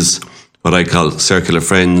had his, what I call circular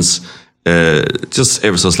friends, just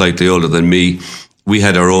ever so slightly older than me. We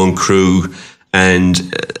had our own crew, and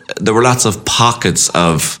there were lots of pockets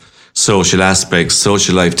of social aspects.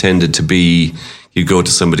 Social life tended to be, you go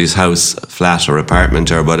to somebody's house, flat or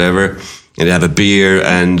apartment or whatever, and have a beer,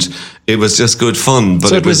 and it was just good fun. But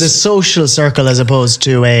so it was a social circle as opposed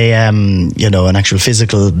to an actual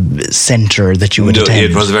physical centre that you would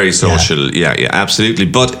attend. It was very social, yeah, absolutely.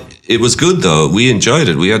 But it was good though. We enjoyed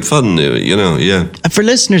it. We had fun, yeah. And for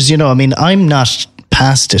listeners, I'm not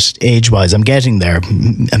past it age-wise. I'm getting there,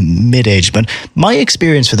 mid-age. But my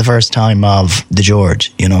experience for the first time of the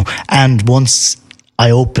George, and once I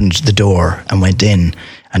opened the door and went in,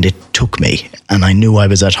 and it took me, and I knew I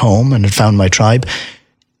was at home and had found my tribe.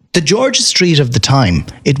 The George Street of the time,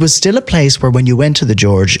 it was still a place where when you went to the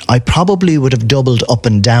George, I probably would have doubled up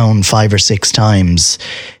and down 5 or 6 times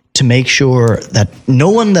to make sure that no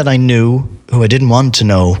one that I knew who I didn't want to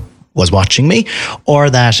know was watching me, or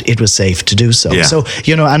that it was safe to do so. Yeah. So,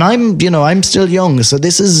 and I'm still young. So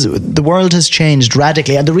the world has changed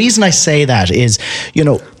radically. And the reason I say that is,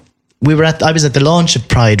 I was at the launch of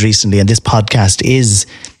Pride recently, and this podcast is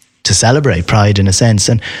to celebrate Pride in a sense.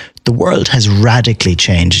 And the world has radically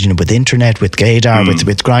changed, with the internet, with Gaydar,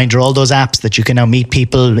 with Grindr, all those apps that you can now meet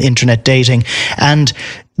people, internet dating, and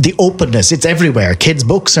the openness, it's everywhere. Kids'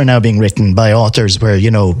 books are now being written by authors where,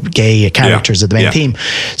 gay characters are the main theme.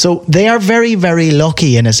 So they are very, very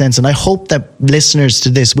lucky in a sense. And I hope that listeners to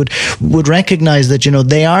this would recognize that,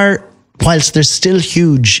 they are, whilst there's still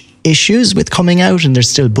huge issues with coming out and there's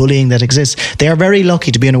still bullying that exists, they are very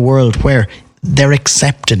lucky to be in a world where they're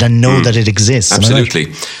accepted and know that it exists.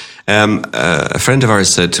 Absolutely. A friend of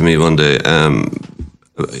ours said to me one day,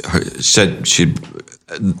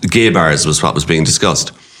 gay bars was what was being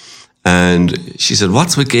discussed. And she said,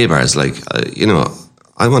 what's with gay bars? Like,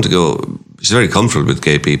 I want to go. She's very comfortable with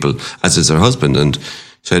gay people, as is her husband. And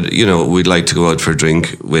said, we'd like to go out for a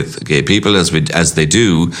drink with gay people as they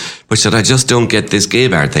do. But she said, I just don't get this gay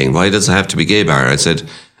bar thing. Why does it have to be gay bar? I said,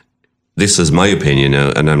 this is my opinion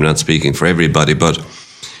now, and I'm not speaking for everybody, but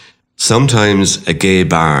sometimes a gay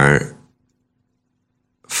bar,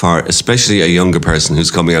 for especially a younger person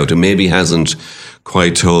who's coming out and maybe hasn't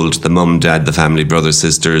quite told the mum, dad, the family, brothers,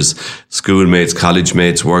 sisters, schoolmates, college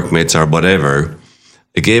mates, workmates, or whatever,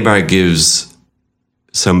 a gay bar gives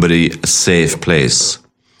somebody a safe place.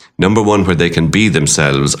 Number one, where they can be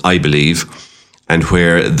themselves, I believe, and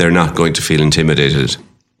where they're not going to feel intimidated.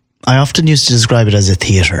 I often used to describe it as a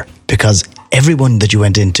theatre, because everyone that you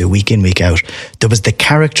went into week in, week out, there was the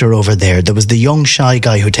character over there. There was the young, shy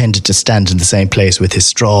guy who tended to stand in the same place with his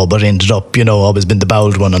straw, but ended up, always been the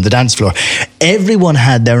bowled one on the dance floor. Everyone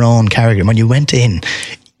had their own character. When you went in,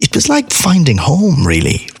 it was like finding home,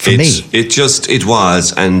 really, for me. It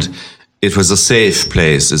was, and it was a safe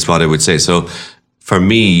place, is what I would say. So for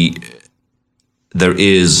me, there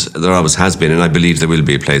always has been, and I believe there will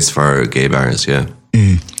be a place for gay bars, yeah.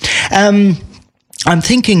 I'm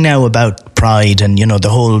thinking now about Pride and, the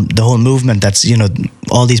whole movement that's,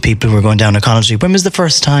 all these people who were going down O'Connell Street. When was the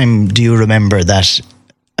first time, do you remember, that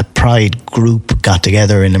a Pride group got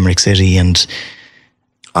together in Limerick City? And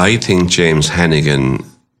I think James Hannigan,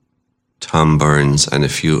 Tom Burns and a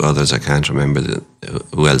few others, I can't remember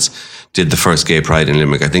who else, did the first gay pride in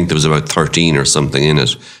Limerick. I think there was about 13 or something in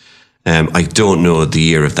it. I don't know the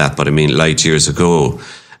year of that, but I mean light years ago.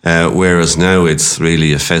 Whereas now it's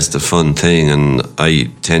really a festive, fun thing, and I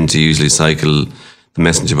tend to usually cycle the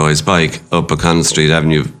Messenger Boys bike up O'Connell Street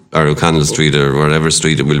Avenue, or O'Connell Street, or whatever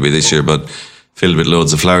street it will be this year, but filled with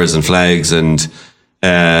loads of flowers and flags, and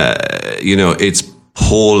it's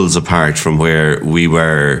poles apart from where we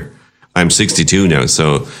were. I'm 62 now,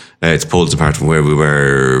 so it's poles apart from where we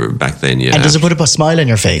were back then. Yeah. And does it put a smile on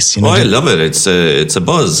your face? I love it. It's a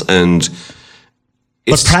buzz, and.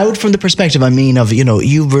 But proud from the perspective, I mean, of,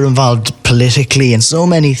 you were involved politically in so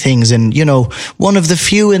many things, and, one of the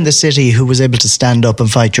few in the city who was able to stand up and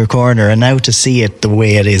fight your corner, and now to see it the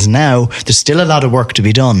way it is now, there's still a lot of work to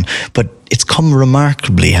be done, but it's come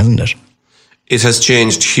remarkably, hasn't it? It has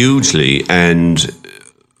changed hugely, and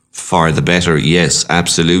for the better, yes,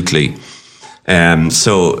 absolutely.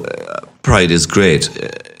 So Pride is great,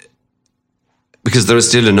 because there are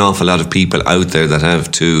still an awful lot of people out there that have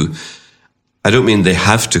to... I don't mean they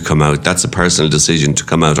have to come out. That's a personal decision to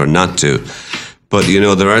come out or not to. But,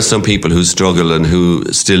 there are some people who struggle and who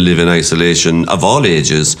still live in isolation of all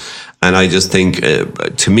ages. And I just think,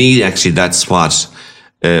 to me, actually, that's what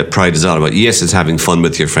Pride is all about. Yes, it's having fun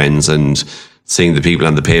with your friends and seeing the people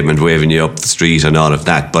on the pavement waving you up the street and all of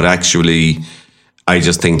that. But actually, I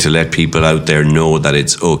just think to let people out there know that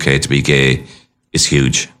it's okay to be gay is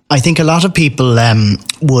huge. I think a lot of people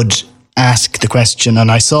would ask the question,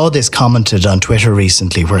 and I saw this commented on Twitter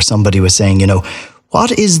recently, where somebody was saying,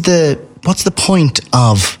 what's the point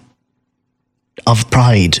of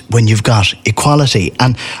Pride when you've got equality?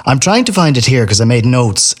 And I'm trying to find it here because I made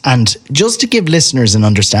notes, and just to give listeners an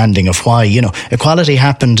understanding of why, equality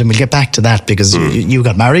happened, and we'll get back to that because you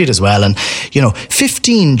got married as well, and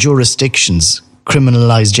 15 jurisdictions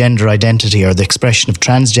criminalise gender identity or the expression of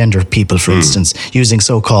transgender people, for instance, using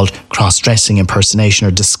so-called cross-dressing, impersonation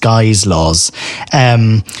or disguise laws.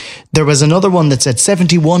 There was another one that said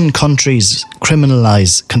 71 countries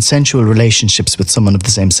criminalise consensual relationships with someone of the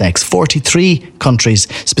same sex. 43 countries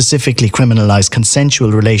specifically criminalise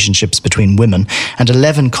consensual relationships between women, and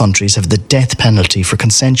 11 countries have the death penalty for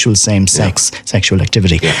consensual same-sex sexual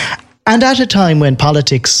activity. Yeah. And at a time when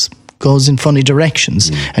politics goes in funny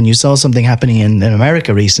directions, and you saw something happening in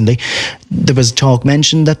America recently, there was talk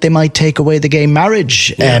mentioned that they might take away the gay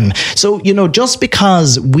marriage. So, just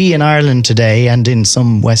because we in Ireland today and in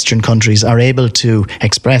some Western countries are able to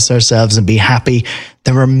express ourselves and be happy,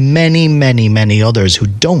 there are many, many, many others who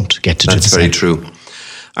don't get to do the same. That's very true.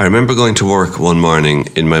 I remember going to work one morning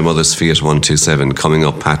in my mother's Fiat 127 coming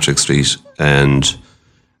up Patrick Street, and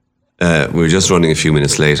we were just running a few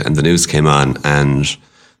minutes late, and the news came on, and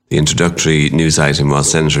the introductory news item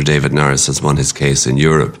was Senator David Norris has won his case in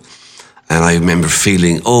Europe. And I remember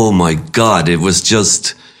feeling, oh my God, it was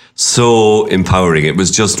just so empowering. It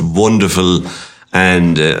was just wonderful.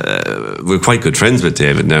 And we're quite good friends with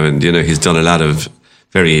David now. And, he's done a lot of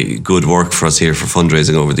very good work for us here for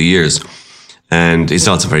fundraising over the years. And he's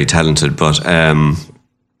also very talented. But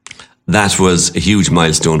that was a huge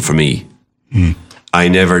milestone for me. I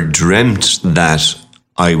never dreamt that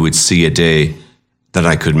I would see a day that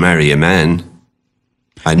I could marry a man.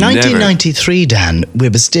 1993, Dan, we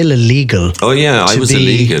were still illegal. Oh yeah, I was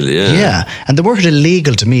illegal, yeah. Yeah, and the word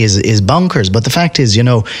illegal to me is bonkers, but the fact is,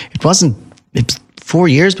 it was 4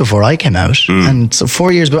 years before I came out, and so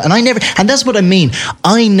 4 years, and that's what I mean.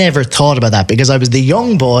 I never thought about that because I was the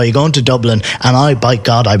young boy going to Dublin, and by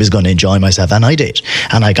God, I was going to enjoy myself, and I did.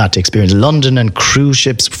 And I got to experience London and cruise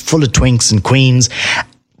ships full of twinks and queens,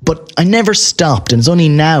 but I never stopped, and it's only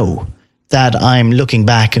now that I'm looking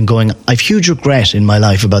back and going, I've huge regret in my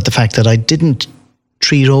life about the fact that I didn't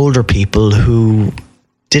treat older people who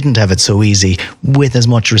didn't have it so easy with as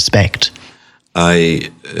much respect.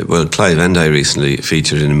 Clive and I recently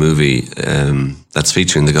featured in a movie that's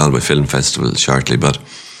featuring the Galway Film Festival shortly, but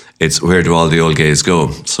it's Where Do All the Old Gays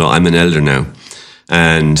Go? So I'm an elder now,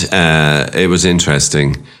 and it was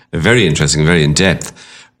interesting, very in-depth.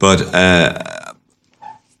 But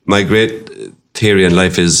my great theory in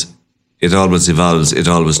life is it always evolves, it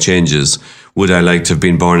always changes. Would I like to have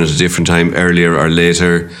been born at a different time, earlier or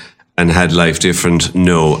later, and had life different?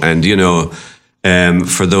 No. And,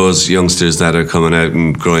 for those youngsters that are coming out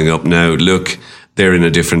and growing up now, look, they're in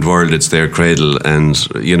a different world. It's their cradle. And,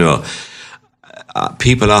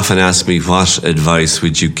 people often ask me, what advice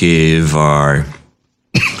would you give, or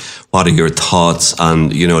what are your thoughts on,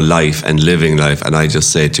 life and living life? And I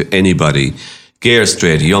just say to anybody, gay or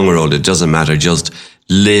straight, young or old, it doesn't matter. Just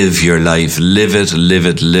live your life. Live it, live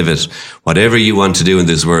it, live it. Whatever you want to do in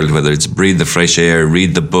this world, whether it's breathe the fresh air,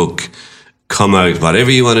 read the book, come out,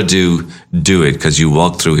 whatever you want to do it, because you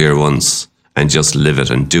walked through here once, and just live it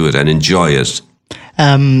and do it and enjoy it.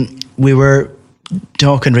 We were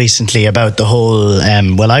talking recently about the whole,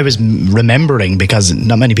 I was remembering, because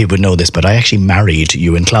not many people know this, but I actually married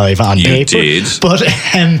you and Clive on paper. You did. But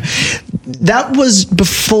that was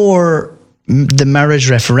before the marriage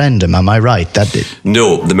referendum, am I right?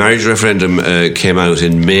 No, the marriage referendum came out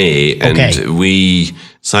in May, and we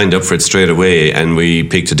signed up for it straight away, and we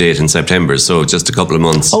picked a date in September, so just a couple of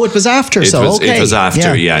months. Oh, it was after, It was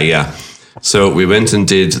after, yeah. So we went and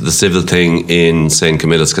did the civil thing in St.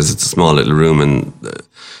 Camillus, because it's a small little room, and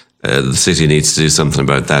the city needs to do something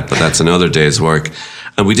about that, but that's another day's work.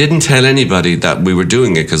 And we didn't tell anybody that we were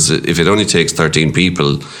doing it, because if it only takes 13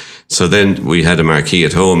 people... So then we had a marquee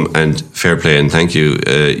at home, and fair play, and thank you,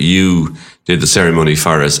 you did the ceremony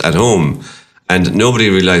for us at home, and nobody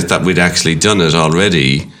realised that we'd actually done it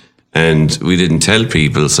already, and we didn't tell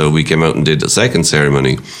people, so we came out and did a second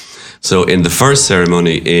ceremony. So in the first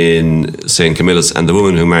ceremony in St. Camillus, and the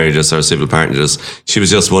woman who married us, our civil partner, she was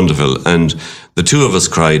just wonderful, and the two of us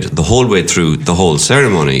cried the whole way through the whole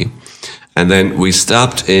ceremony. And then we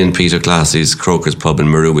stopped in Peter Classy's Croker's Pub in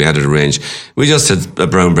Maru. We had it arranged. We just had a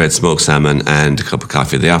brown bread, smoked salmon, and a cup of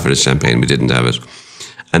coffee. They offered us champagne. We didn't have it.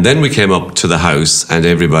 And then we came up to the house, and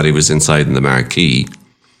everybody was inside in the marquee.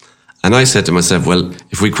 And I said to myself, well,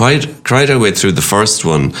 if we cried our way through the first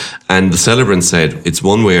one, and the celebrant said it's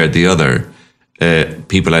one way or the other,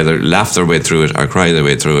 people either laugh their way through it or cry their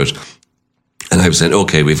way through it. And I was saying,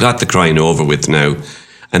 okay, we've got the crying over with now.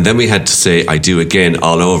 And then we had to say, I do again,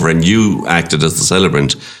 all over. And you acted as the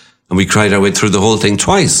celebrant. And we cried our way through the whole thing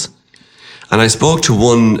twice. And I spoke to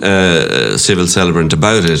one civil celebrant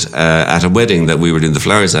about it at a wedding that we were doing the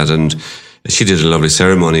flowers at. And she did a lovely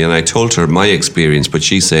ceremony. And I told her my experience. But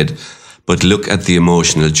she said, but look at the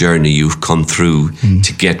emotional journey you've come through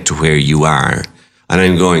to get to where you are. And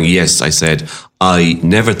I'm going, yes, I said, I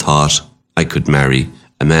never thought I could marry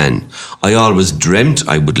a man. I always dreamt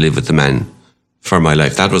I would live with a man for my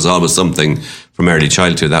life. That was always something from early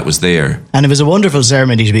childhood that was there. And it was a wonderful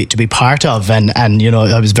ceremony to be part of, and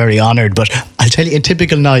I was very honoured. But I'll tell you, in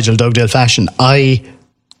typical Nigel Dugdale fashion, I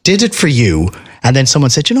did it for you, and then someone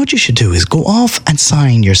said, you know what you should do is go off and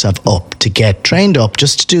sign yourself up to get trained up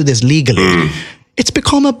just to do this legally. It's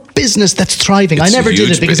become a business that's thriving. I never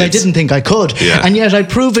did it because I didn't think I could. Yeah. And yet I'd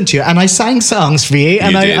proven to you, and I sang songs for you,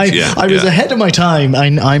 and I was ahead of my time.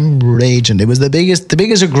 I'm raging. It was the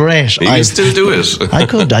biggest regret. You still do it. I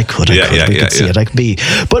could. We could see it. I could be.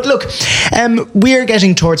 But look, we're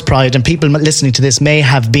getting towards Pride, and people listening to this may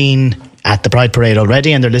have been at the Pride Parade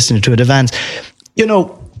already, and they're listening to it in advance.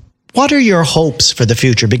 What are your hopes for the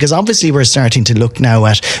future? Because obviously we're starting to look now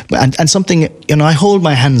at, and something, I hold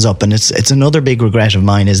my hands up, and it's another big regret of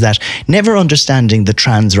mine, is that never understanding the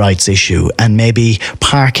trans rights issue and maybe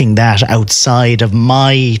parking that outside of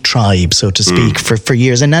my tribe, so to speak, for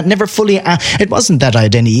years. And that never fully, it wasn't that I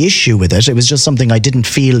had any issue with it. It was just something I didn't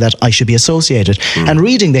feel that I should be associated. And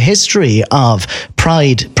reading the history of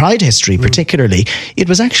Pride history particularly, it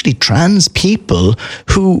was actually trans people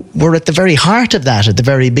who were at the very heart of that at the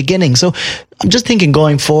very beginning. So I'm just thinking,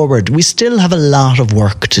 going forward, we still have a lot of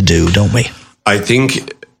work to do, don't we? I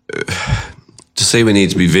think to say we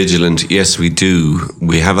need to be vigilant, yes, we do.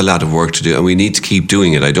 We have a lot of work to do, and we need to keep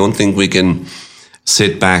doing it. I don't think we can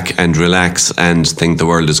sit back and relax and think the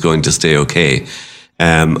world is going to stay okay.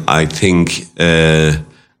 I think the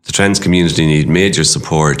trans community need major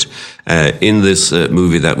support. In this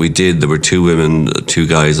movie that we did, there were two women, two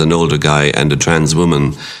guys, an older guy and a trans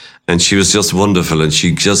woman. And she was just wonderful, and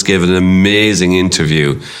she just gave an amazing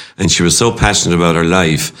interview, and she was so passionate about her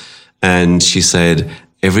life. And she said,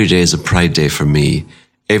 every day is a Pride Day for me.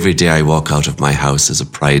 Every day I walk out of my house is a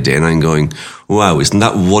Pride Day. And I'm going, wow, isn't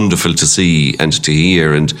that wonderful to see and to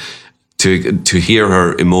hear, and to hear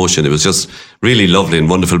her emotion? It was just really lovely and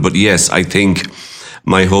wonderful. But yes, I think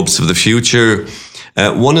my hopes for the future,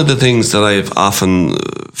 one of the things that I've often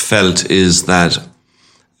felt is that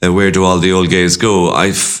where do all the old gays go?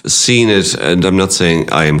 I've seen it, and I'm not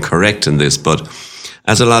saying I am correct in this, but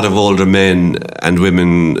as a lot of older men and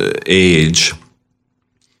women age,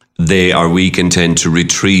 they are weak and tend to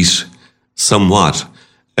retreat somewhat.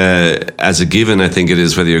 As a given, I think it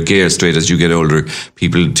is, whether you're gay or straight, as you get older,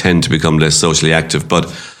 people tend to become less socially active. But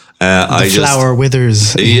the flower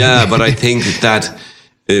withers. Yeah, but I think that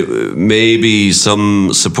maybe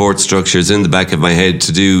some support structures in the back of my head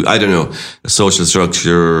to do, I don't know, a social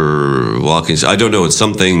structure, walking. I don't know. It's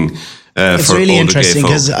something. It's really interesting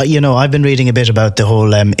because I've been reading a bit about the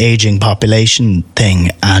whole aging population thing,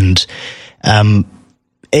 and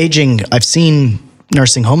aging. I've seen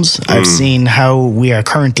nursing homes. I've seen how we are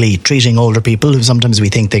currently treating older people who sometimes we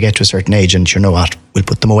think they get to a certain age and you know what, we'll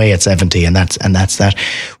put them away at 70 and that's that.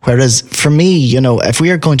 Whereas for me, if we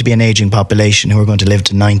are going to be an aging population who are going to live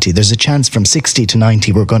to 90, there's a chance from 60 to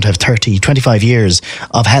 90 we're going to have 30, 25 years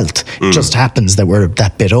of health. It just happens that we're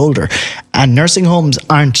that bit older. And nursing homes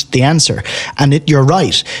aren't the answer. And you're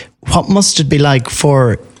right. What must it be like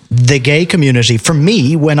for the gay community, for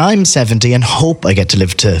me, when I'm 70 and hope I get to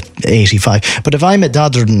live to 85. But if I'm a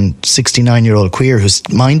doddering 69-year-old queer whose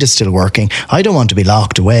mind is still working, I don't want to be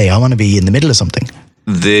locked away. I want to be in the middle of something.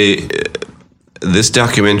 This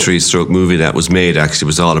documentary stroke movie that was made actually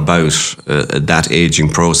was all about that aging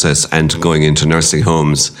process and going into nursing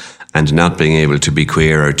homes and not being able to be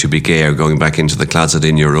queer or to be gay or going back into the closet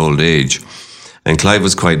in your old age. And Clive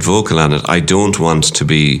was quite vocal on it. I don't want to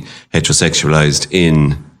be heterosexualised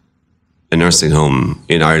in a nursing home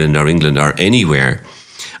in Ireland or England or anywhere.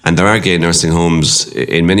 And there are gay nursing homes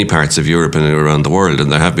in many parts of Europe and around the world, and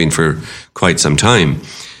there have been for quite some time.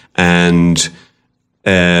 And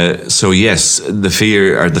so yes, the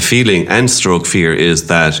fear or the feeling and stroke fear is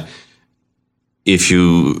that if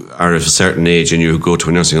you are of a certain age and you go to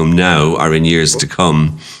a nursing home now or in years to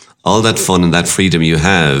come, all that fun and that freedom you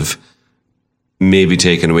have may be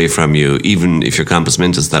taken away from you. Even if you're compos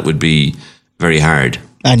mentis, that would be very hard.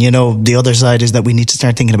 And the other side is that we need to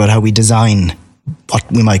start thinking about how we design what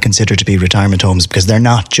we might consider to be retirement homes, because they're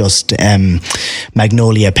not just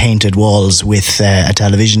magnolia painted walls with a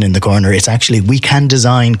television in the corner. It's actually, we can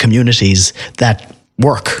design communities that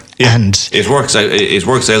work. Yeah, and it works. It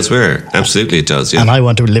works elsewhere. Absolutely, it does. Yeah. And I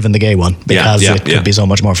want to live in the gay one because it could be so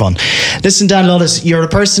much more fun. Listen, Dan Lawless, you're a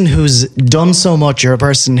person who's done so much. You're a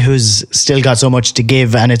person who's still got so much to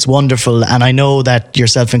give, and it's wonderful. And I know that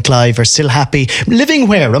yourself and Clive are still happy living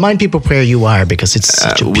where. Remind people where you are, because it's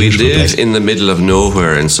such a beautiful place. We live place in the middle of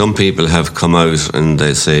nowhere, and some people have come out and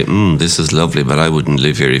they say, "This is lovely, but I wouldn't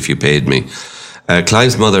live here if you paid me."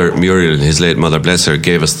 Clive's mother, Muriel, his late mother, bless her,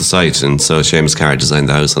 gave us the site, and so Seamus Carr designed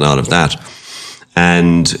the house and all of that.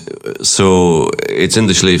 And so it's in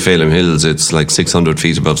the Slieve Phelim Hills. It's like 600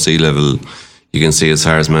 feet above sea level. You can see as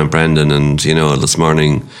far as Mount Brandon. And, this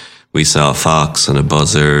morning we saw a fox and a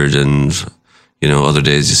buzzard, and, other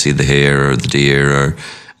days you see the hare or the deer. Or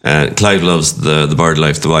Clive loves the bird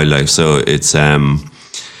life, the wildlife. So it's...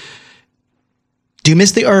 Do you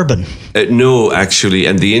miss the urban? No, actually.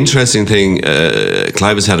 And the interesting thing,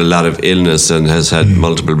 Clive has had a lot of illness and has had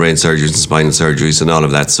multiple brain surgeries and spinal surgeries and all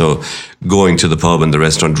of that. So going to the pub and the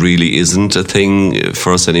restaurant really isn't a thing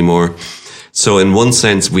for us anymore. So in one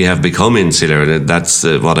sense, we have become insular. That's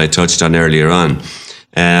what I touched on earlier on.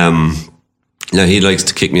 Now, he likes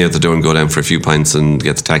to kick me out the door and go down for a few pints and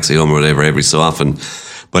get the taxi home or whatever every so often.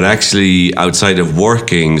 But actually, outside of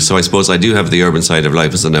working, so I suppose I do have the urban side of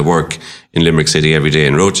life, as in I work in Limerick City every day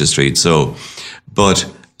in Roches Street. So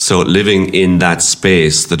living in that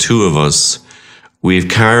space, the two of us, we've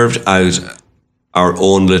carved out our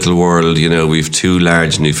own little world. We've 2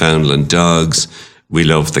 large Newfoundland dogs. We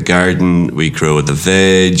love the garden. We grow the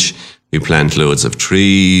veg. We plant loads of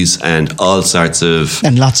trees and all sorts of...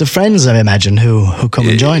 And lots of friends, I imagine, who come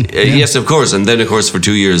and join. Yes, of course. And then, of course, for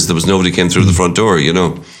 2 years, there was nobody came through the front door,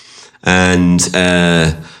 And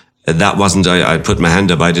that wasn't... I put my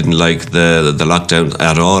hand up. I didn't like the lockdown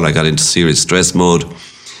at all. I got into serious stress mode.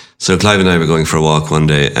 So Clive and I were going for a walk one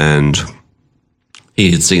day, and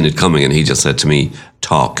he had seen it coming, and he just said to me,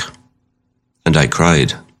 "Talk." And I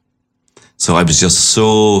cried. So I was just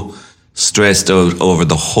so... stressed out over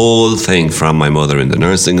the whole thing, from my mother in the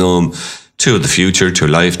nursing home to the future, to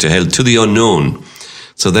life, to health, to the unknown.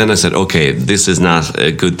 So then I said, okay, this is not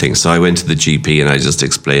a good thing. So I went to the GP and I just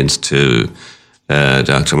explained to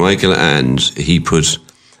Dr. Michael, and he put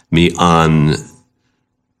me on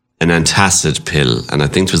an antacid pill, and I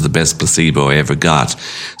think it was the best placebo I ever got.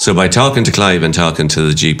 So by talking to Clive and talking to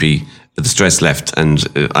the GP, the stress left, and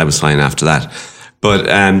I was fine after that. But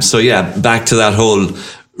back to that whole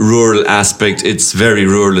rural aspect. It's very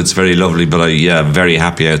rural, it's very lovely, but very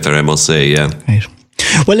happy out there, I must say, yeah. Right.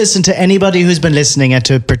 Well, listen, to anybody who's been listening, and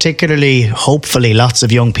to particularly, hopefully, lots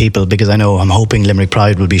of young people, because I'm hoping Limerick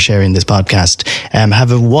Pride will be sharing this podcast.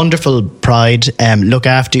 Have a wonderful Pride. Look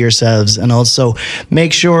after yourselves, and also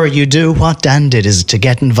make sure you do what Dan did, is to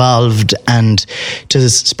get involved and to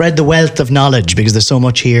spread the wealth of knowledge, because there's so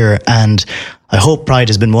much here. And I hope Pride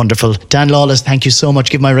has been wonderful. Dan Lawless, thank you so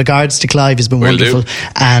much. Give my regards to Clive. He's been wonderful.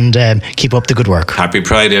 And keep up the good work. Happy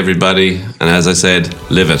Pride, everybody. And as I said,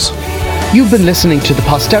 live it. You've been listening to the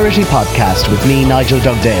Posterity Podcast with me, Nigel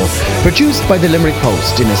Dugdale, produced by the Limerick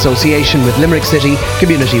Post in association with Limerick City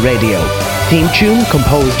Community Radio. Theme tune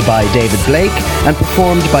composed by David Blake and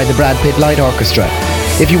performed by the Brad Pitt Light Orchestra.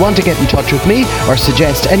 If you want to get in touch with me or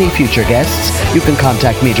suggest any future guests, you can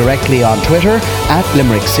contact me directly on Twitter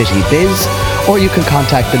 @Limerick City Biz, or you can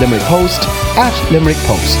contact the Limerick Post @Limerick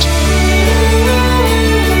Post.